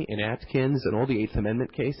Penry, in Atkins, and all the Eighth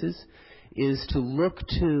Amendment cases, is to look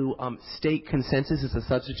to state consensus as a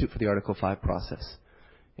substitute for the Article 5 process.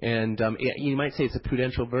 And you might say it's a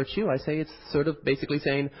prudential virtue. I say it's sort of basically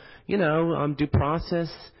saying, due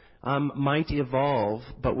process might evolve,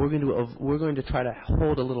 but we're going to try to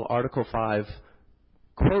hold a little Article 5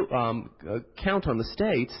 count on the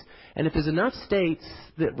states, and if there's enough states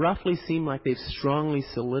that roughly seem like they've strongly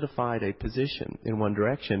solidified a position in one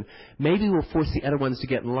direction, maybe we'll force the other ones to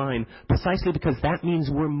get in line, precisely because that means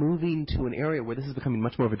we're moving to an area where this is becoming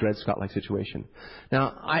much more of a Dred Scott-like situation.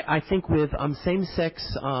 Now, I think with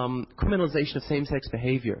same-sex, criminalization of same-sex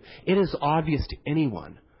behavior, it is obvious to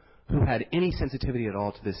anyone who had any sensitivity at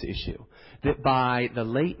all to this issue that by the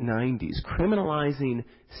late 90s, criminalizing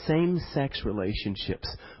same-sex relationships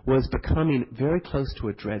was becoming very close to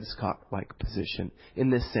a Dred Scott-like position in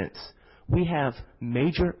this sense. We have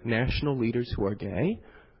major national leaders who are gay.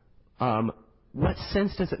 What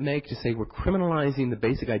sense does it make to say we're criminalizing the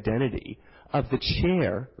basic identity of the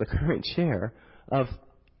chair, the current chair of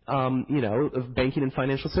Banking and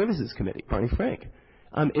Financial Services Committee, Barney Frank?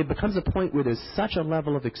 It becomes a point where there's such a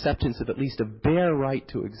level of acceptance of at least a bare right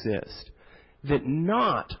to exist that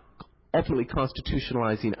not ultimately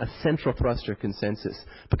constitutionalizing a central thrust or consensus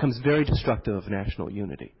becomes very destructive of national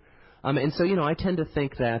unity. And so, I tend to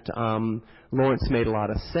think that Lawrence made a lot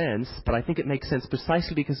of sense, but I think it makes sense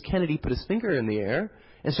precisely because Kennedy put his finger in the air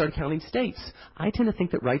and started counting states. I tend to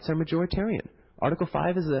think that rights are majoritarian. Article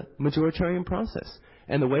 5 is a majoritarian process.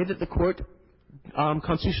 And the way that the court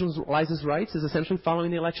constitutionalizes rights is essentially following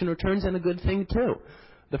the election returns, and a good thing, too.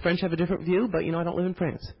 The French have a different view, but, I don't live in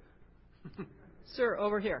France. Sir,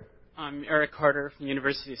 over here. I'm Eric Carter from the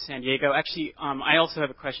University of San Diego. Actually, I also have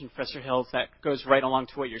a question, Professor Hills, that goes right along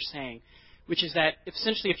to what you're saying, which is that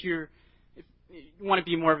essentially if you want to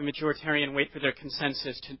be more of a majoritarian, wait for their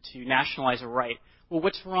consensus to nationalize a right, well,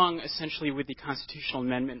 what's wrong essentially with the constitutional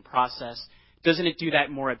amendment process? Doesn't it do that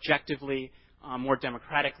more objectively, more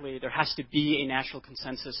democratically? There has to be a national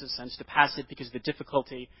consensus in a sense to pass it because of the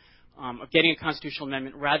difficulty of getting a constitutional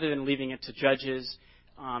amendment rather than leaving it to judges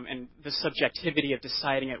and the subjectivity of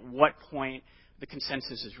deciding at what point the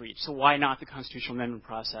consensus is reached. So why not the constitutional amendment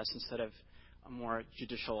process instead of a more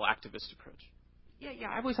judicial activist approach?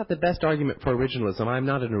 Yeah, I always thought the best argument for originalism, I'm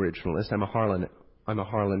not an originalist, I'm a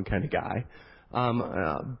Harlan kind of guy.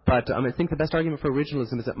 But I think the best argument for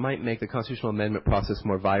originalism is it might make the constitutional amendment process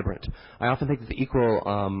more vibrant. I often think that the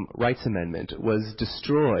Equal Rights Amendment was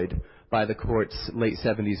destroyed by the court's late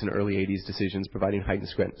 70s and early 80s decisions providing heightened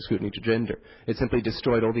scrutiny to gender. It simply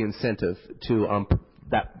destroyed all the incentive to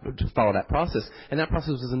follow that process, and that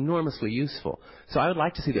process was enormously useful. So I would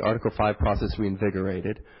like to see the Article 5 process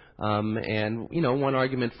reinvigorated. And, one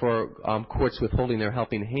argument for courts withholding their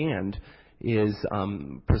helping hand is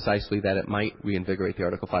precisely that it might reinvigorate the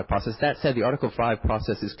Article 5 process. That said, the Article 5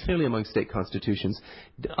 process is clearly among state constitutions,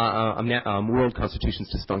 world constitutions,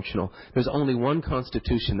 dysfunctional. There's only one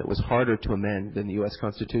constitution that was harder to amend than the U.S.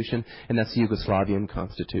 Constitution, and that's the Yugoslavian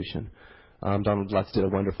Constitution. Donald Lutz did a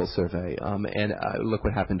wonderful survey, and look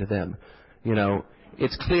what happened to them.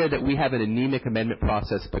 It's clear that we have an anemic amendment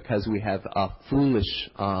process because we have a foolish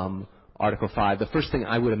Article 5. The first thing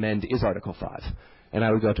I would amend is Article 5. And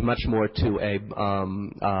I would go to much more to a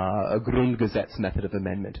Grundgesetz method of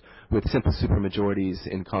amendment with simple supermajorities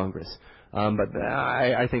in Congress. But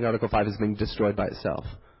I think Article 5 is being destroyed by itself.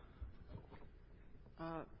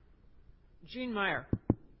 Gene Meyer.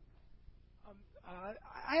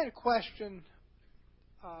 I had a question.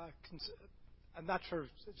 I'm not sure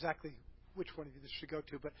exactly which one of you this should go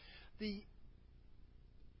to, but the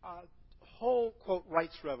whole, quote,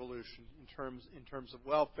 rights revolution in terms of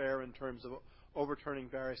welfare, in terms of overturning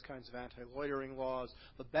various kinds of anti-loitering laws,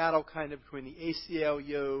 the battle kind of between the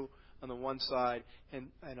ACLU on the one side and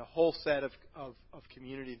a whole set of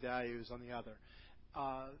community values on the other,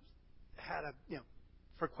 had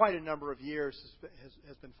for quite a number of years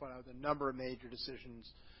has been fought out with a number of major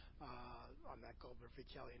decisions on that Goldberg v.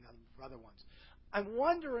 Kelly and other ones. I'm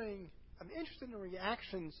interested in the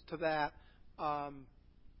reactions to that,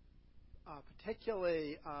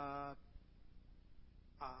 particularly.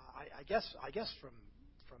 I guess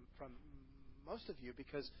from most of you,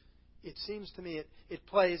 because it seems to me it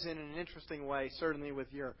plays in an interesting way, certainly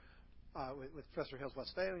with your with Professor Hill's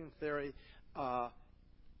Westphalian theory,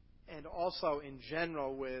 and also in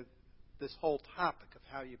general with this whole topic of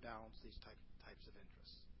how you balance these types of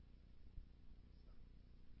interests.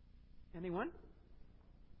 Anyone?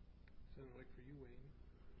 Sounded like for you, Wayne.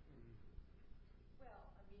 Well,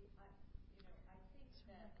 I think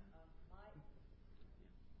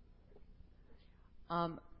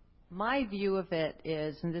that my view of it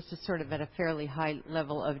is, and this is sort of at a fairly high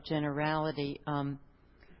level of generality,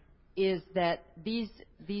 is that these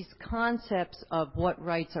concepts of what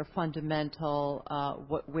rights are fundamental,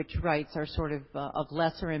 which rights are sort of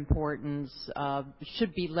lesser importance,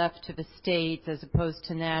 should be left to the states as opposed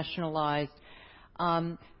to nationalized.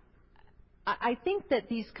 I think that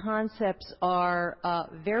these concepts are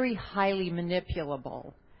very highly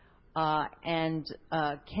manipulable and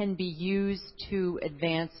can be used to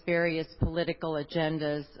advance various political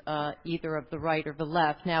agendas, either of the right or the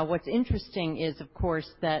left. Now, what's interesting is, of course,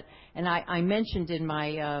 that, and I mentioned in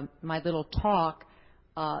my little talk,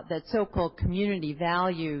 that so-called community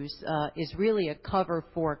values is really a cover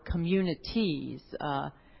for communities.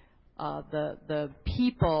 The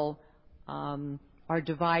people are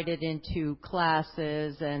divided into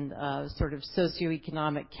classes and sort of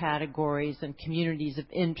socioeconomic categories and communities of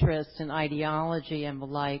interest and ideology and the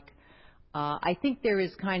like. I think there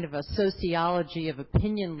is kind of a sociology of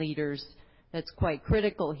opinion leaders that's quite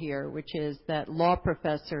critical here, which is that law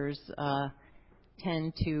professors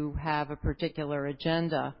tend to have a particular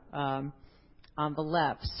agenda on the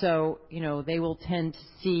left. So, they will tend to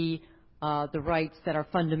see the rights that are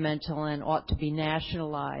fundamental and ought to be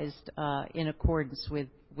nationalized in accordance with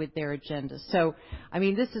with their agenda. So, I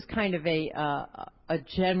mean, this is kind of a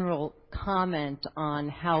general comment on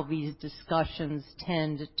how these discussions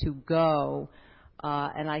tend to go,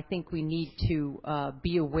 and I think we need to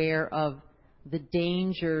be aware of the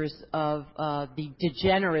dangers of the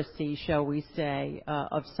degeneracy, shall we say,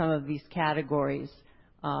 of some of these categories.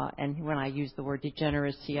 And when I use the word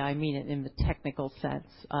degeneracy, I mean it in the technical sense,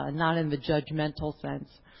 not in the judgmental sense.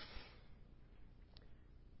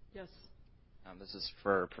 Yes. This is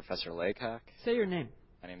for Professor Laycock. Say your name.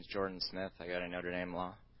 My name is Jordan Smith. I got a Notre Dame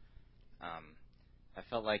law. I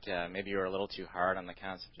felt like maybe you were a little too hard on the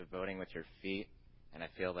concept of voting with your feet. And I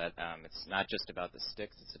feel that it's not just about the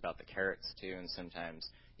sticks, it's about the carrots too. And sometimes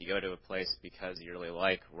you go to a place because you really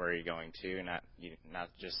like where you're going to, not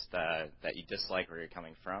just that you dislike where you're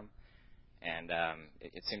coming from. And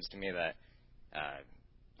it seems to me that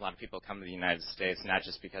a lot of people come to the United States not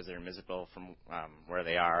just because they're miserable from where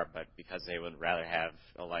they are, but because they would rather have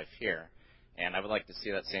a life here. And I would like to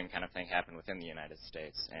see that same kind of thing happen within the United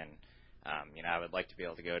States. And I would like to be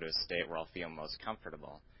able to go to a state where I'll feel most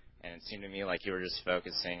comfortable. And it seemed to me like you were just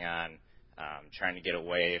focusing on trying to get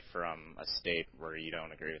away from a state where you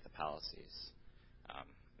don't agree with the policies.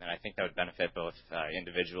 And I think that would benefit both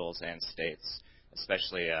individuals and states,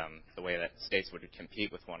 especially the way that states would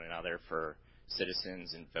compete with one another for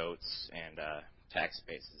citizens and votes and tax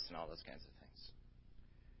bases and all those kinds of things.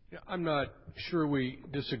 Yeah, I'm not sure we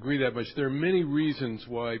disagree that much. There are many reasons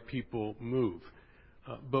why people move.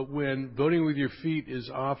 But when voting with your feet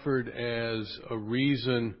is offered as a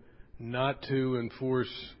reason not to enforce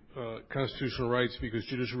constitutional rights because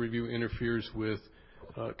judicial review interferes with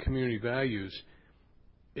community values,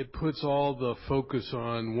 it puts all the focus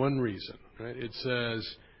on one reason, right? It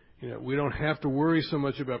says, we don't have to worry so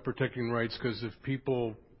much about protecting rights because if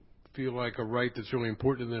people feel like a right that's really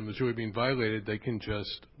important to them is really being violated, they can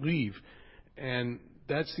just leave. And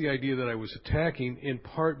that's the idea that I was attacking, in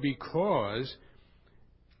part because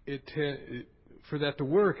for that to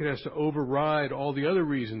work, it has to override all the other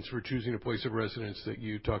reasons for choosing a place of residence that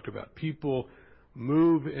you talked about. People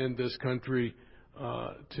move in this country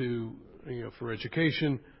for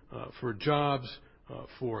education, for jobs,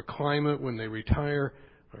 for climate when they retire,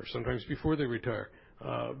 or sometimes before they retire,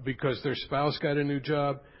 because their spouse got a new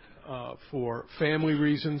job, for family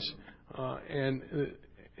reasons,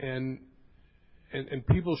 and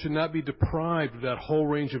people should not be deprived of that whole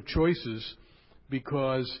range of choices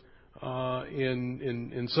because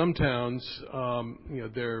in some towns,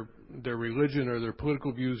 their religion or their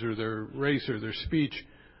political views or their race or their speech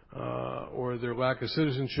or their lack of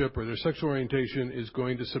citizenship or their sexual orientation is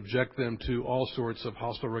going to subject them to all sorts of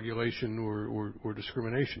hostile regulation or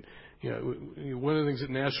discrimination. One of the things that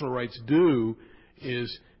national rights do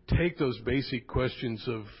is take those basic questions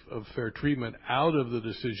of fair treatment out of the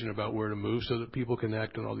decision about where to move so that people can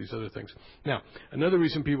act on all these other things. Now, another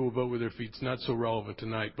reason people vote with their feet is not so relevant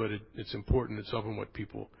tonight, but it's important. It's often what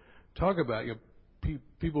people talk about.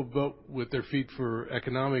 People vote with their feet for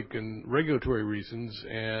economic and regulatory reasons,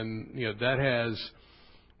 and that has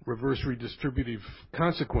reverse redistributive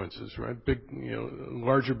consequences, right?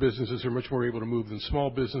 Larger businesses are much more able to move than small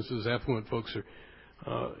businesses. Affluent folks are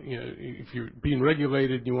if you're being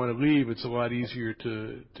regulated and you want to leave, it's a lot easier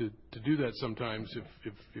to do that sometimes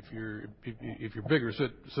if you're bigger.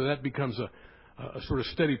 So that becomes a sort of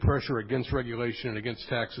steady pressure against regulation and against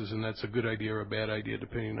taxes, and that's a good idea or a bad idea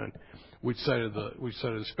depending on which side of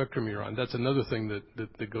the spectrum you're on. That's another thing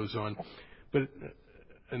that goes on. But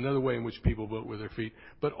another way in which people vote with their feet.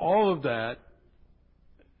 But all of that,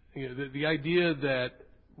 the idea that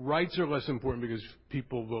rights are less important because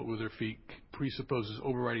people vote with their feet presupposes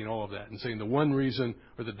overriding all of that and saying the one reason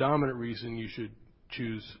or the dominant reason you should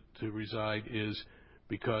choose to reside is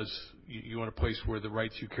because you want a place where the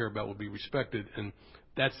rights you care about will be respected, and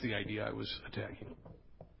that's the idea I was attacking.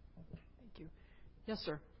 Thank you. Yes,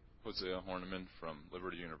 sir. Hosea Horniman from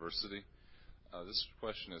Liberty University. This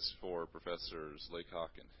question is for Professors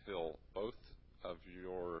Laycock and Hill. Both of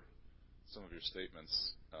some of your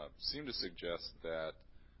statements seem to suggest that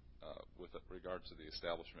with regard to the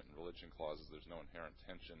establishment and religion clauses, there's no inherent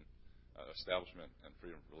tension. Establishment and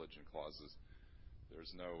freedom of religion clauses,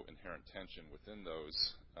 there's no inherent tension within those,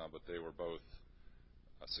 but they were both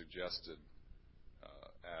suggested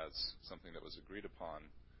as something that was agreed upon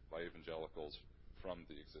by evangelicals from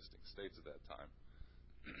the existing states at that time.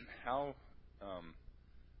 How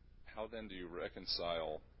then do you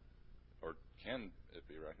reconcile, or can it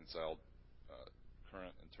be reconciled,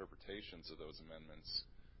 current interpretations of those amendments,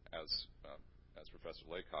 as Professor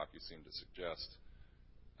Laycock you seem to suggest,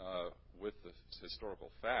 with the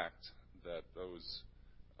historical fact that those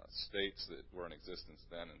states that were in existence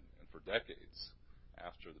then and for decades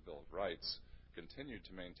after the Bill of Rights continued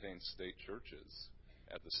to maintain state churches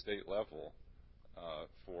at the state level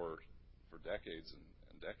for decades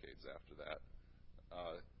and decades after that.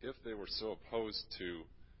 If they were so opposed to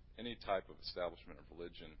any type of establishment of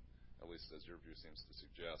religion, at least as your view seems to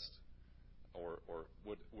suggest, or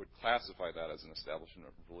would classify that as an establishment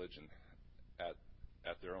of religion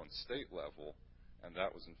at their own state level, and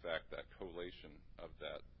that was in fact that collation of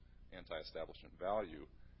that anti-establishment value,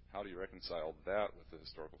 how do you reconcile that with the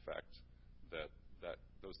historical fact that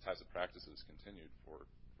those types of practices continued for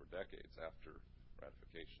decades after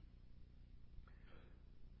ratification?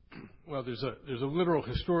 Well, there's a literal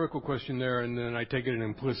historical question there, and then I take it an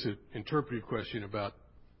implicit interpretive question about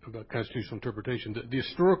constitutional interpretation. The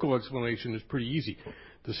historical explanation is pretty easy.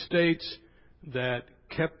 The states that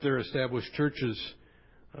kept their established churches,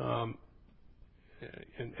 and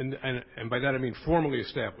by that I mean formally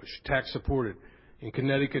established, tax supported, in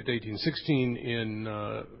Connecticut 1816, in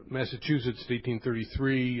Massachusetts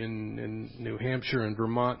 1833, in New Hampshire and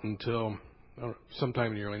Vermont until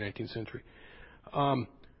sometime in the early 19th century,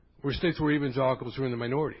 were states where evangelicals were in the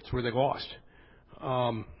minority. It's where they lost.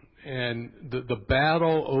 And the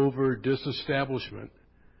battle over disestablishment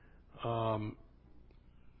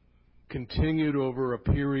continued over a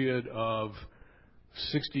period of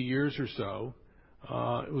 60 years or so.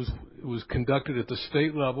 It was conducted at the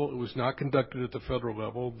state level. It was not conducted at the federal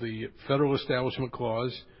level. The Federal Establishment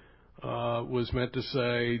Clause was meant to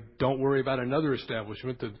say, don't worry about another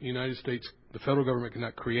establishment. The United States, the federal government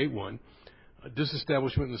cannot create one.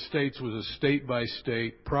 Disestablishment in the states was a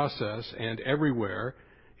state-by-state process, and everywhere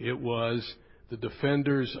it was the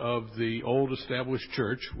defenders of the old established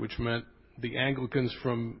church, which meant the Anglicans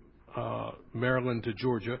from Maryland to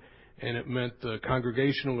Georgia, and it meant the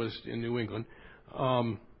Congregationalists in New England.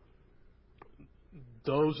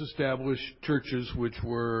 Those established churches, which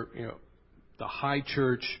were, the high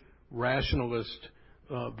church rationalist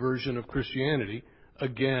version of Christianity,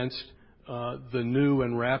 against the new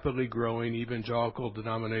and rapidly growing evangelical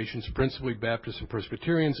denominations, principally Baptists and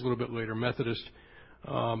Presbyterians, a little bit later Methodist,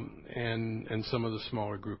 and some of the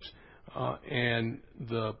smaller groups. And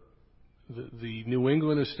the New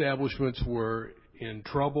England establishments were in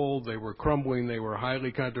trouble. They were crumbling. They were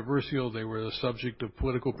highly controversial. They were the subject of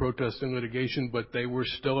political protest and litigation, but they were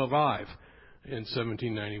still alive in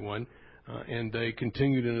 1791, and they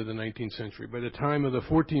continued into the 19th century. By the time of the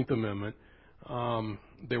 14th Amendment,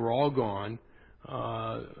 they were all gone.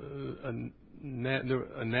 A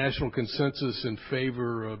national consensus in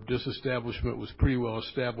favor of disestablishment was pretty well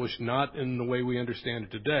established, not in the way we understand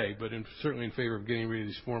it today, but certainly in favor of getting rid of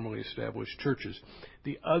these formally established churches.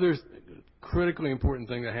 The other critically important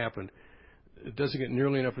thing that happened, it doesn't get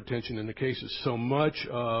nearly enough attention in the cases. So much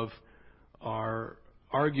of our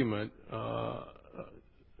argument, of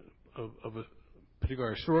a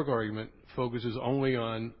particular historical argument, focuses only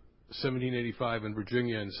on 1785 in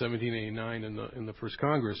Virginia and 1789 in the First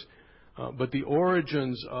Congress. But the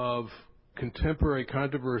origins of contemporary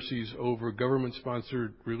controversies over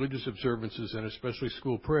government-sponsored religious observances, and especially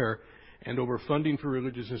school prayer, and over funding for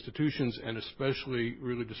religious institutions, and especially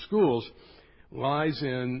religious schools, lies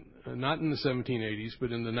in, not in the 1780s,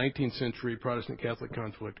 but in the 19th century Protestant-Catholic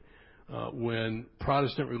conflict, when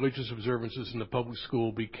Protestant religious observances in the public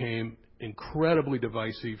school became incredibly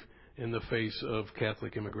divisive in the face of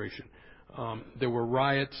Catholic immigration. There were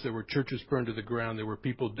riots, there were churches burned to the ground, there were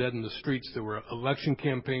people dead in the streets, there were election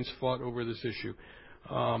campaigns fought over this issue,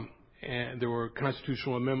 and there were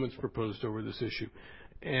constitutional amendments proposed over this issue.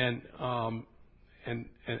 And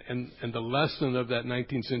the lesson of that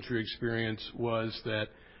 19th century experience was that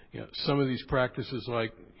some of these practices,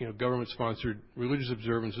 like government-sponsored religious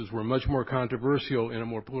observances, were much more controversial in a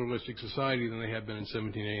more pluralistic society than they had been in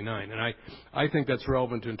 1789. And I think that's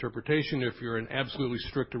relevant to interpretation. If you're an absolutely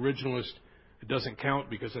strict originalist, it doesn't count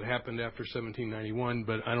because it happened after 1791.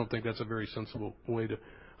 But I don't think that's a very sensible way to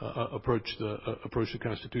approach the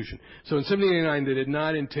Constitution. So in 1789, they did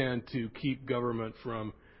not intend to keep government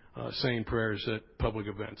from saying prayers at public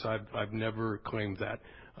events. I've never claimed that.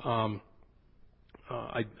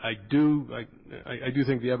 I do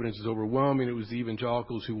think the evidence is overwhelming. It was the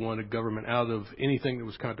evangelicals who wanted government out of anything that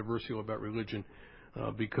was controversial about religion,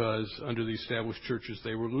 because under the established churches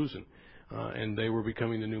they were losing, and they were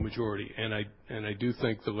becoming the new majority. And I do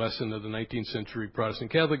think the lesson of the 19th century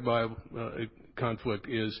Protestant-Catholic conflict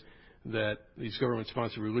is that these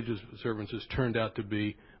government-sponsored religious observances turned out to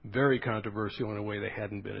be very controversial in a way they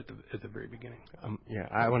hadn't been at the very beginning.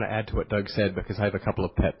 I want to add to what Doug said because I have a couple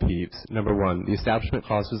of pet peeves. Number one, the Establishment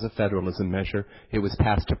Clause was a federalism measure. It was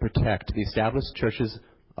passed to protect the established churches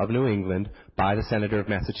of New England by the Senator of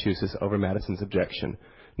Massachusetts over Madison's objection.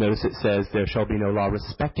 Notice it says there shall be no law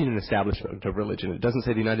respecting an establishment of religion. It doesn't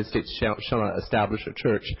say the United States shall not establish a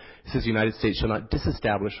church. It says the United States shall not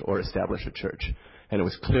disestablish or establish a church. And it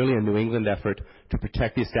was clearly a New England effort to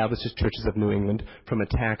protect the established churches of New England from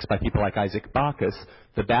attacks by people like Isaac Bacchus,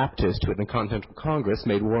 the Baptist, who in the Continental Congress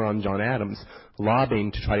made war on John Adams,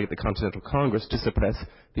 lobbying to try to get the Continental Congress to suppress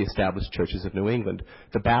the established churches of New England.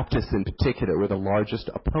 The Baptists in particular were the largest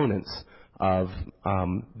opponents of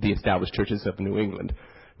the established churches of New England.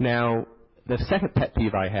 Now, the second pet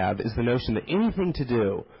peeve I have is the notion that anything to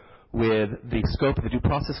do with the scope of the Due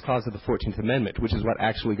Process Clause of the 14th Amendment, which is what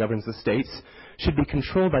actually governs the states, should be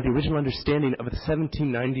controlled by the original understanding of the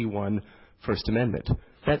 1791 First Amendment.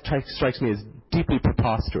 That strikes me as deeply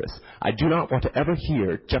preposterous. I do not want to ever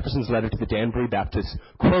hear Jefferson's letter to the Danbury Baptists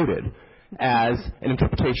quoted as an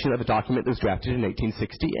interpretation of a document that was drafted in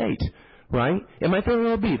 1868. Right? It might very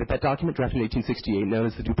well be that that document drafted in 1868, known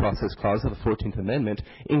as the Due Process Clause of the 14th Amendment,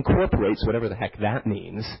 incorporates, whatever the heck that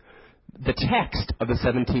means, the text of the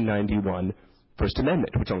 1791 First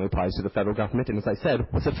Amendment, which only applies to the federal government, and as I said,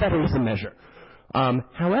 was a federalism measure.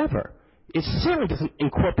 However, it certainly doesn't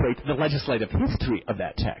incorporate the legislative history of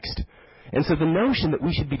that text. And so the notion that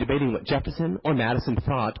we should be debating what Jefferson or Madison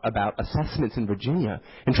thought about assessments in Virginia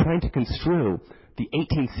and trying to construe the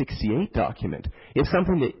 1868 document is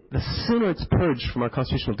something that the sooner it's purged from our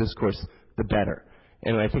constitutional discourse, the better.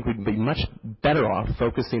 And I think we'd be much better off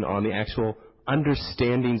focusing on the actual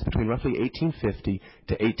understandings between roughly 1850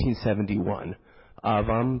 to 1871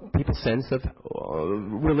 of people's sense of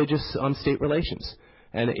religious state relations.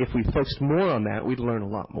 And if we focused more on that, we'd learn a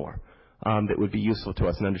lot more that would be useful to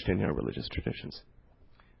us in understanding our religious traditions.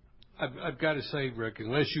 I've got to say, Rick,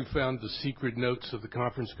 unless you found the secret notes of the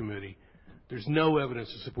conference committee, there's no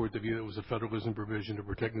evidence to support the view that it was a federalism provision to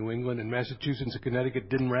protect New England, and Massachusetts and Connecticut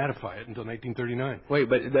didn't ratify it until 1939. Wait,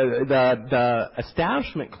 but the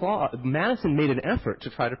Establishment Clause, Madison made an effort to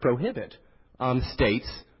try to prohibit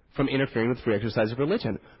states from interfering with free exercise of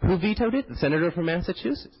religion. Who vetoed it? The senator from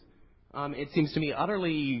Massachusetts. It seems to me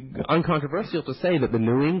utterly uncontroversial to say that the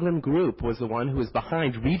New England group was the one who was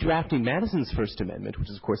behind redrafting Madison's First Amendment, which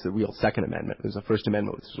is, of course, the real Second Amendment. It was a First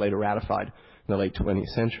Amendment which was later ratified in the late 20th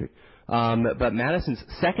century. But Madison's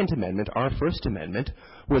Second Amendment, our First Amendment,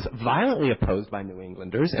 was violently opposed by New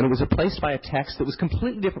Englanders, and it was replaced by a text that was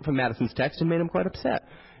completely different from Madison's text and made them quite upset.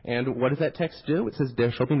 And what does that text do? It says,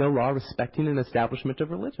 there shall be no law respecting an establishment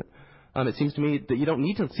of religion. It seems to me that you don't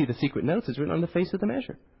need to see the secret notes. It's written on the face of the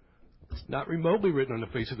measure. It's not remotely written on the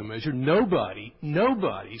face of the measure. Nobody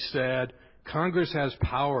said Congress has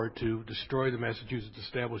power to destroy the Massachusetts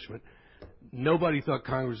establishment. Nobody thought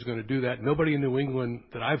Congress was going to do that. Nobody in New England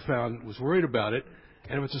that I've found was worried about it.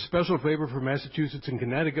 And if it's a special favor for Massachusetts and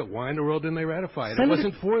Connecticut, why in the world didn't they ratify it? It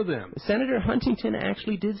wasn't for them. Senator Huntington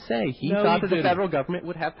actually did say he thought that the federal government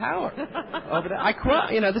would have power. I quote,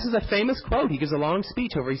 this is a famous quote. He gives a long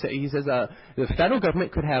speech over. He says the federal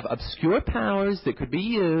government could have obscure powers that could be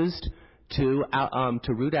used to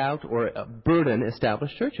root out or burden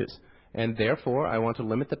established churches. And therefore, I want to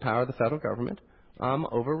limit the power of the federal government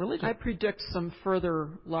over religion. I predict some further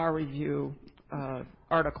law review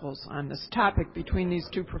articles on this topic between these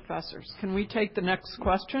two professors. Can we take the next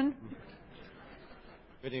question?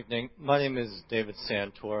 Good evening. My name is David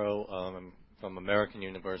Santoro. I'm from American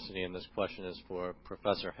University, and this question is for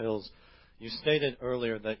Professor Hills. You stated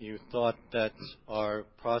earlier that you thought that our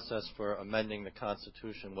process for amending the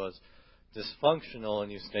Constitution was dysfunctional,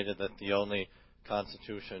 and you stated that the only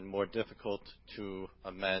Constitution more difficult to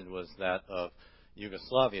amend was that of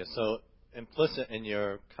Yugoslavia. So implicit in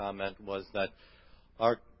your comment was that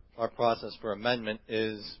our process for amendment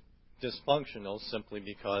is dysfunctional simply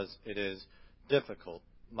because it is difficult.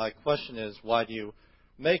 My question is, why do you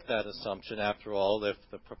make that assumption? After all, if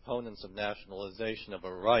the proponents of nationalization of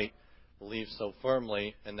a right believe so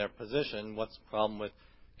firmly in their position, what's the problem with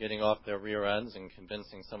getting off their rear ends and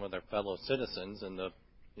convincing some of their fellow citizens in the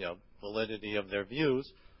validity of their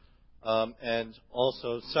views? And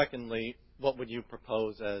also, secondly, what would you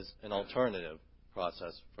propose as an alternative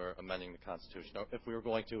process for amending the Constitution? Or if we were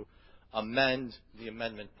going to amend the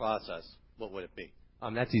amendment process, what would it be?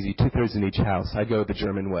 That's easy. 2/3 in each house. I'd go the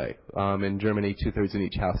German way. In Germany, 2/3 in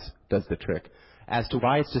each house does the trick. As to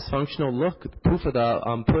why it's dysfunctional, look, proof of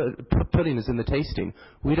the pudding is in the tasting.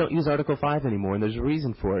 We don't use Article 5 anymore, and there's a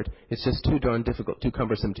reason for it. It's just too darn difficult, too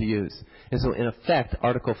cumbersome to use. And so, in effect,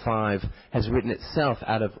 Article 5 has written itself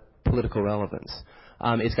out of political relevance.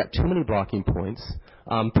 It's got too many blocking points.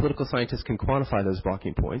 Political scientists can quantify those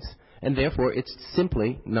blocking points, and therefore it's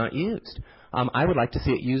simply not used. I would like to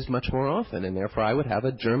see it used much more often, and therefore I would have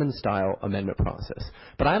a German-style amendment process.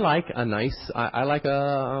 But I like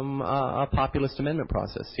a populist amendment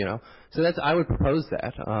process, you know. So I would propose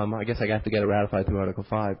that. I guess I have to get it ratified through Article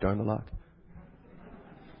 5. Darn the luck.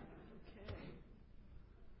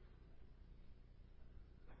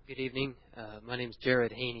 Good evening. My name is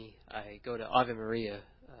Jared Haney. I go to Ave Maria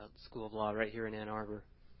School of Law right here in Ann Arbor.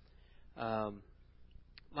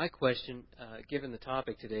 My question, given the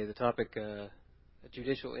topic today, the topic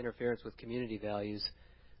judicial interference with community values,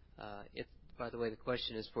 by the way, the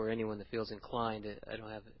question is for anyone that feels inclined. I don't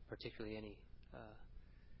have particularly any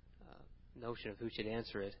notion of who should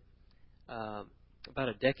answer it. About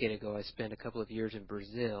a decade ago, I spent a couple of years in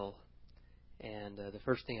Brazil. And the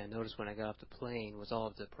first thing I noticed when I got off the plane was all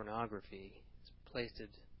of the pornography. It's placed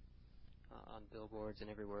on billboards and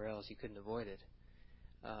everywhere else. You couldn't avoid it.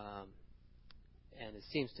 And it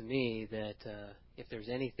seems to me that if there's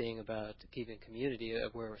anything about keeping community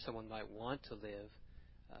of where someone might want to live,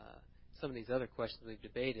 some of these other questions we've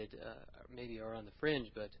debated maybe are on the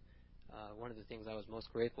fringe, but one of the things I was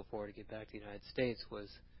most grateful for to get back to the United States was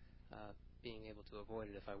being able to avoid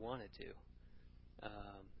it if I wanted to.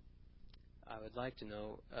 I would like to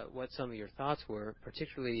know what some of your thoughts were,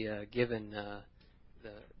 particularly given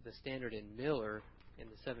the standard in Miller in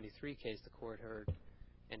the 73 case the court heard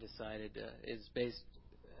and decided is based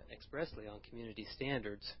expressly on community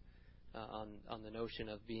standards, on the notion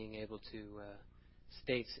of being able to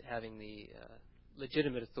states having the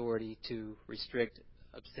legitimate authority to restrict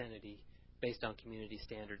obscenity based on community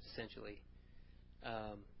standards, essentially.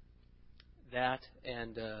 That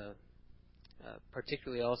and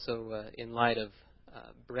particularly also in light of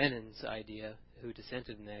Brennan's idea, who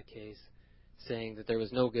dissented in that case, saying that there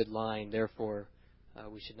was no good line, therefore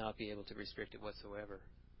we should not be able to restrict it whatsoever.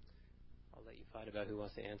 I'll let you fight about who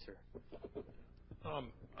wants to answer.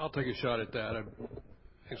 I'll take a shot at that. I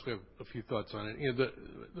actually have a few thoughts on it. You know,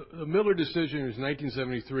 the Miller decision in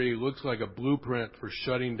 1973 looks like a blueprint for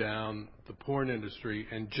shutting down the porn industry,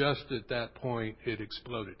 and just at that point it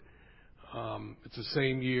exploded. It's the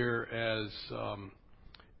same year as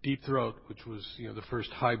Deep Throat, which was, you know, the first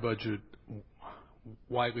high-budget,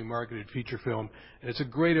 widely marketed feature film, and it's a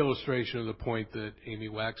great illustration of the point that Amy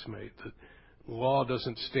Wax made, that law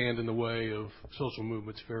doesn't stand in the way of social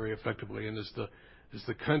movements very effectively. And as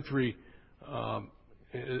the country,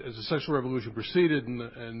 as the sexual revolution proceeded,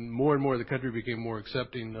 and more the country became more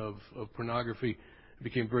accepting of pornography, it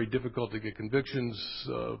became very difficult to get convictions.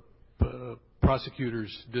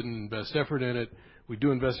 Prosecutors didn't invest effort in it. We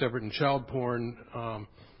do invest effort in child porn,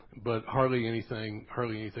 but hardly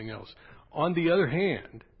anything else. On the other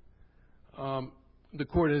hand, the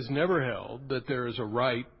court has never held that there is a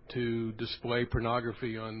right to display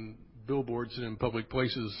pornography on billboards and in public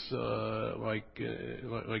places like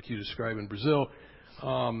you describe in Brazil.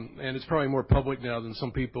 And it's probably more public now than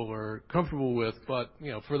some people are comfortable with, but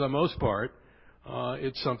you know, for the most part,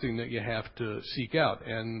 it's something that you have to seek out.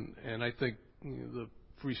 And I think, you know, the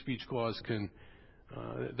free speech clause can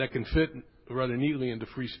fit rather neatly into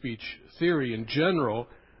free speech theory in general.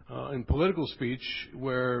 In political speech,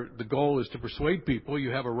 where the goal is to persuade people,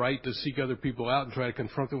 you have a right to seek other people out and try to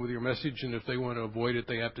confront them with your message, and if they want to avoid it,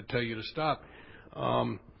 they have to tell you to stop.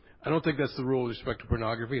 I don't think that's the rule with respect to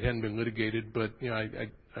pornography. It hadn't been litigated, but you know,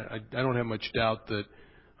 I don't have much doubt that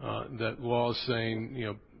that laws saying,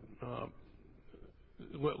 you know,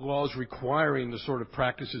 laws requiring the sort of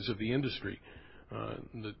practices of the industry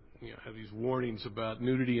that, you know, have these warnings about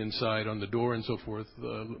nudity inside on the door and so forth,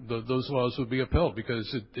 those laws would be upheld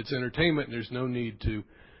because it's entertainment and there's no need to,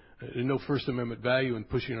 no First Amendment value in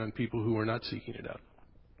pushing on people who are not seeking it out.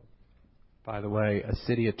 By the way, a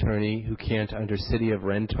city attorney who can't, under City of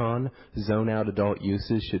Renton, zone out adult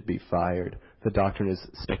uses should be fired. The doctrine is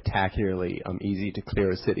spectacularly easy to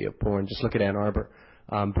clear a city of porn. Just look at Ann Arbor.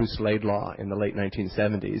 Bruce Laidlaw in the late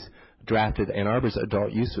 1970s drafted Ann Arbor's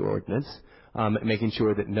adult use ordinance, making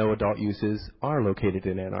sure that no adult uses are located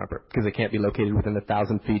in Ann Arbor because they can't be located within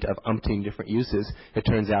 1,000 feet of umpteen different uses. It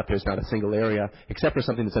turns out there's not a single area, except for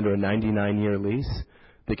something that's under a 99-year lease,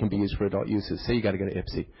 that can be used for adult uses. So you got to go to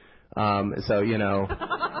Ipsy. So, you know,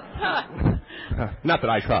 not that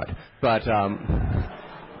I tried, but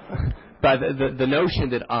the notion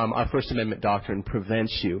that our First Amendment doctrine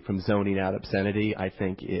prevents you from zoning out obscenity, I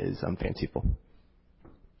think, is fanciful.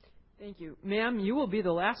 Thank you. Ma'am, you will be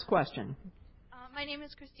the last question. My name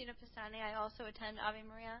is Christina Pisani. I also attend Ave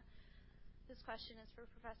Maria. This question is for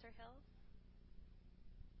Professor Hill.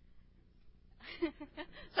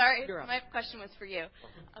 Sorry, my question was for you.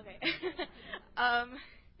 Okay.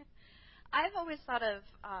 I've always thought of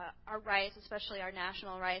our rights, especially our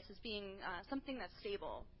national rights, as being something that's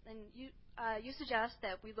stable. And you suggest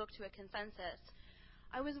that we look to a consensus.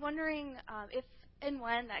 I was wondering if and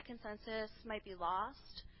when that consensus might be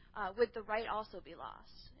lost, would the right also be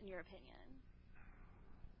lost, in your opinion?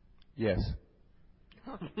 Yes.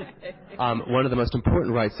 Okay. One of the most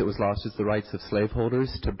important rights that was lost is the rights of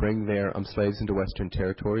slaveholders to bring their slaves into Western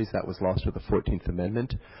territories. That was lost with the 14th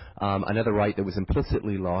Amendment. Another right that was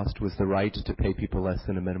implicitly lost was the right to pay people less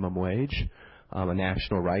than a minimum wage, a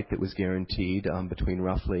national right that was guaranteed between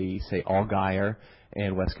roughly, say, Allgaier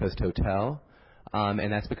and West Coast Hotel.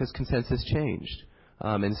 And that's because consensus changed.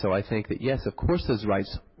 And so I think that, yes, of course those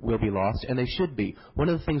rights will be lost, and they should be. One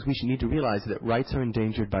of the things we need to realize is that rights are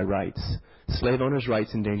endangered by rights. Slave owners'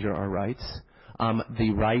 rights endanger our rights. The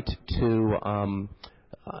right to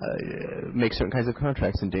make certain kinds of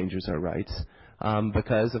contracts endangers our rights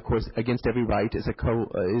because, of course, against every right is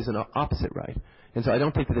an opposite right. And so I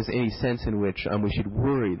don't think that there's any sense in which we should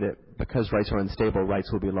worry that because rights are unstable,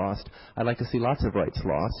 rights will be lost. I'd like to see lots of rights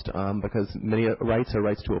lost because many rights are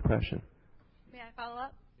rights to oppression. Follow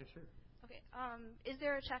up? Yes, sure. Okay. Is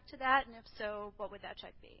there a check to that? And if so, what would that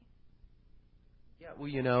check be? Yeah,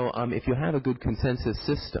 well, if you have a good consensus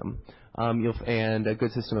system and a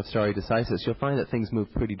good system of stare decisis, you'll find that things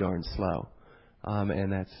move pretty darn slow.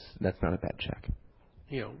 And that's not a bad check.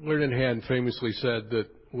 Learned Hand famously said that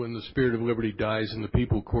when the spirit of liberty dies in the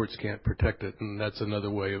people, courts can't protect it. And that's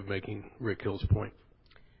another way of making Rick Hill's point.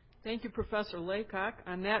 Thank you, Professor Laycock.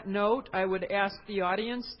 On that note, I would ask the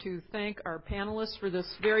audience to thank our panelists for this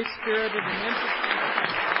very spirited and interesting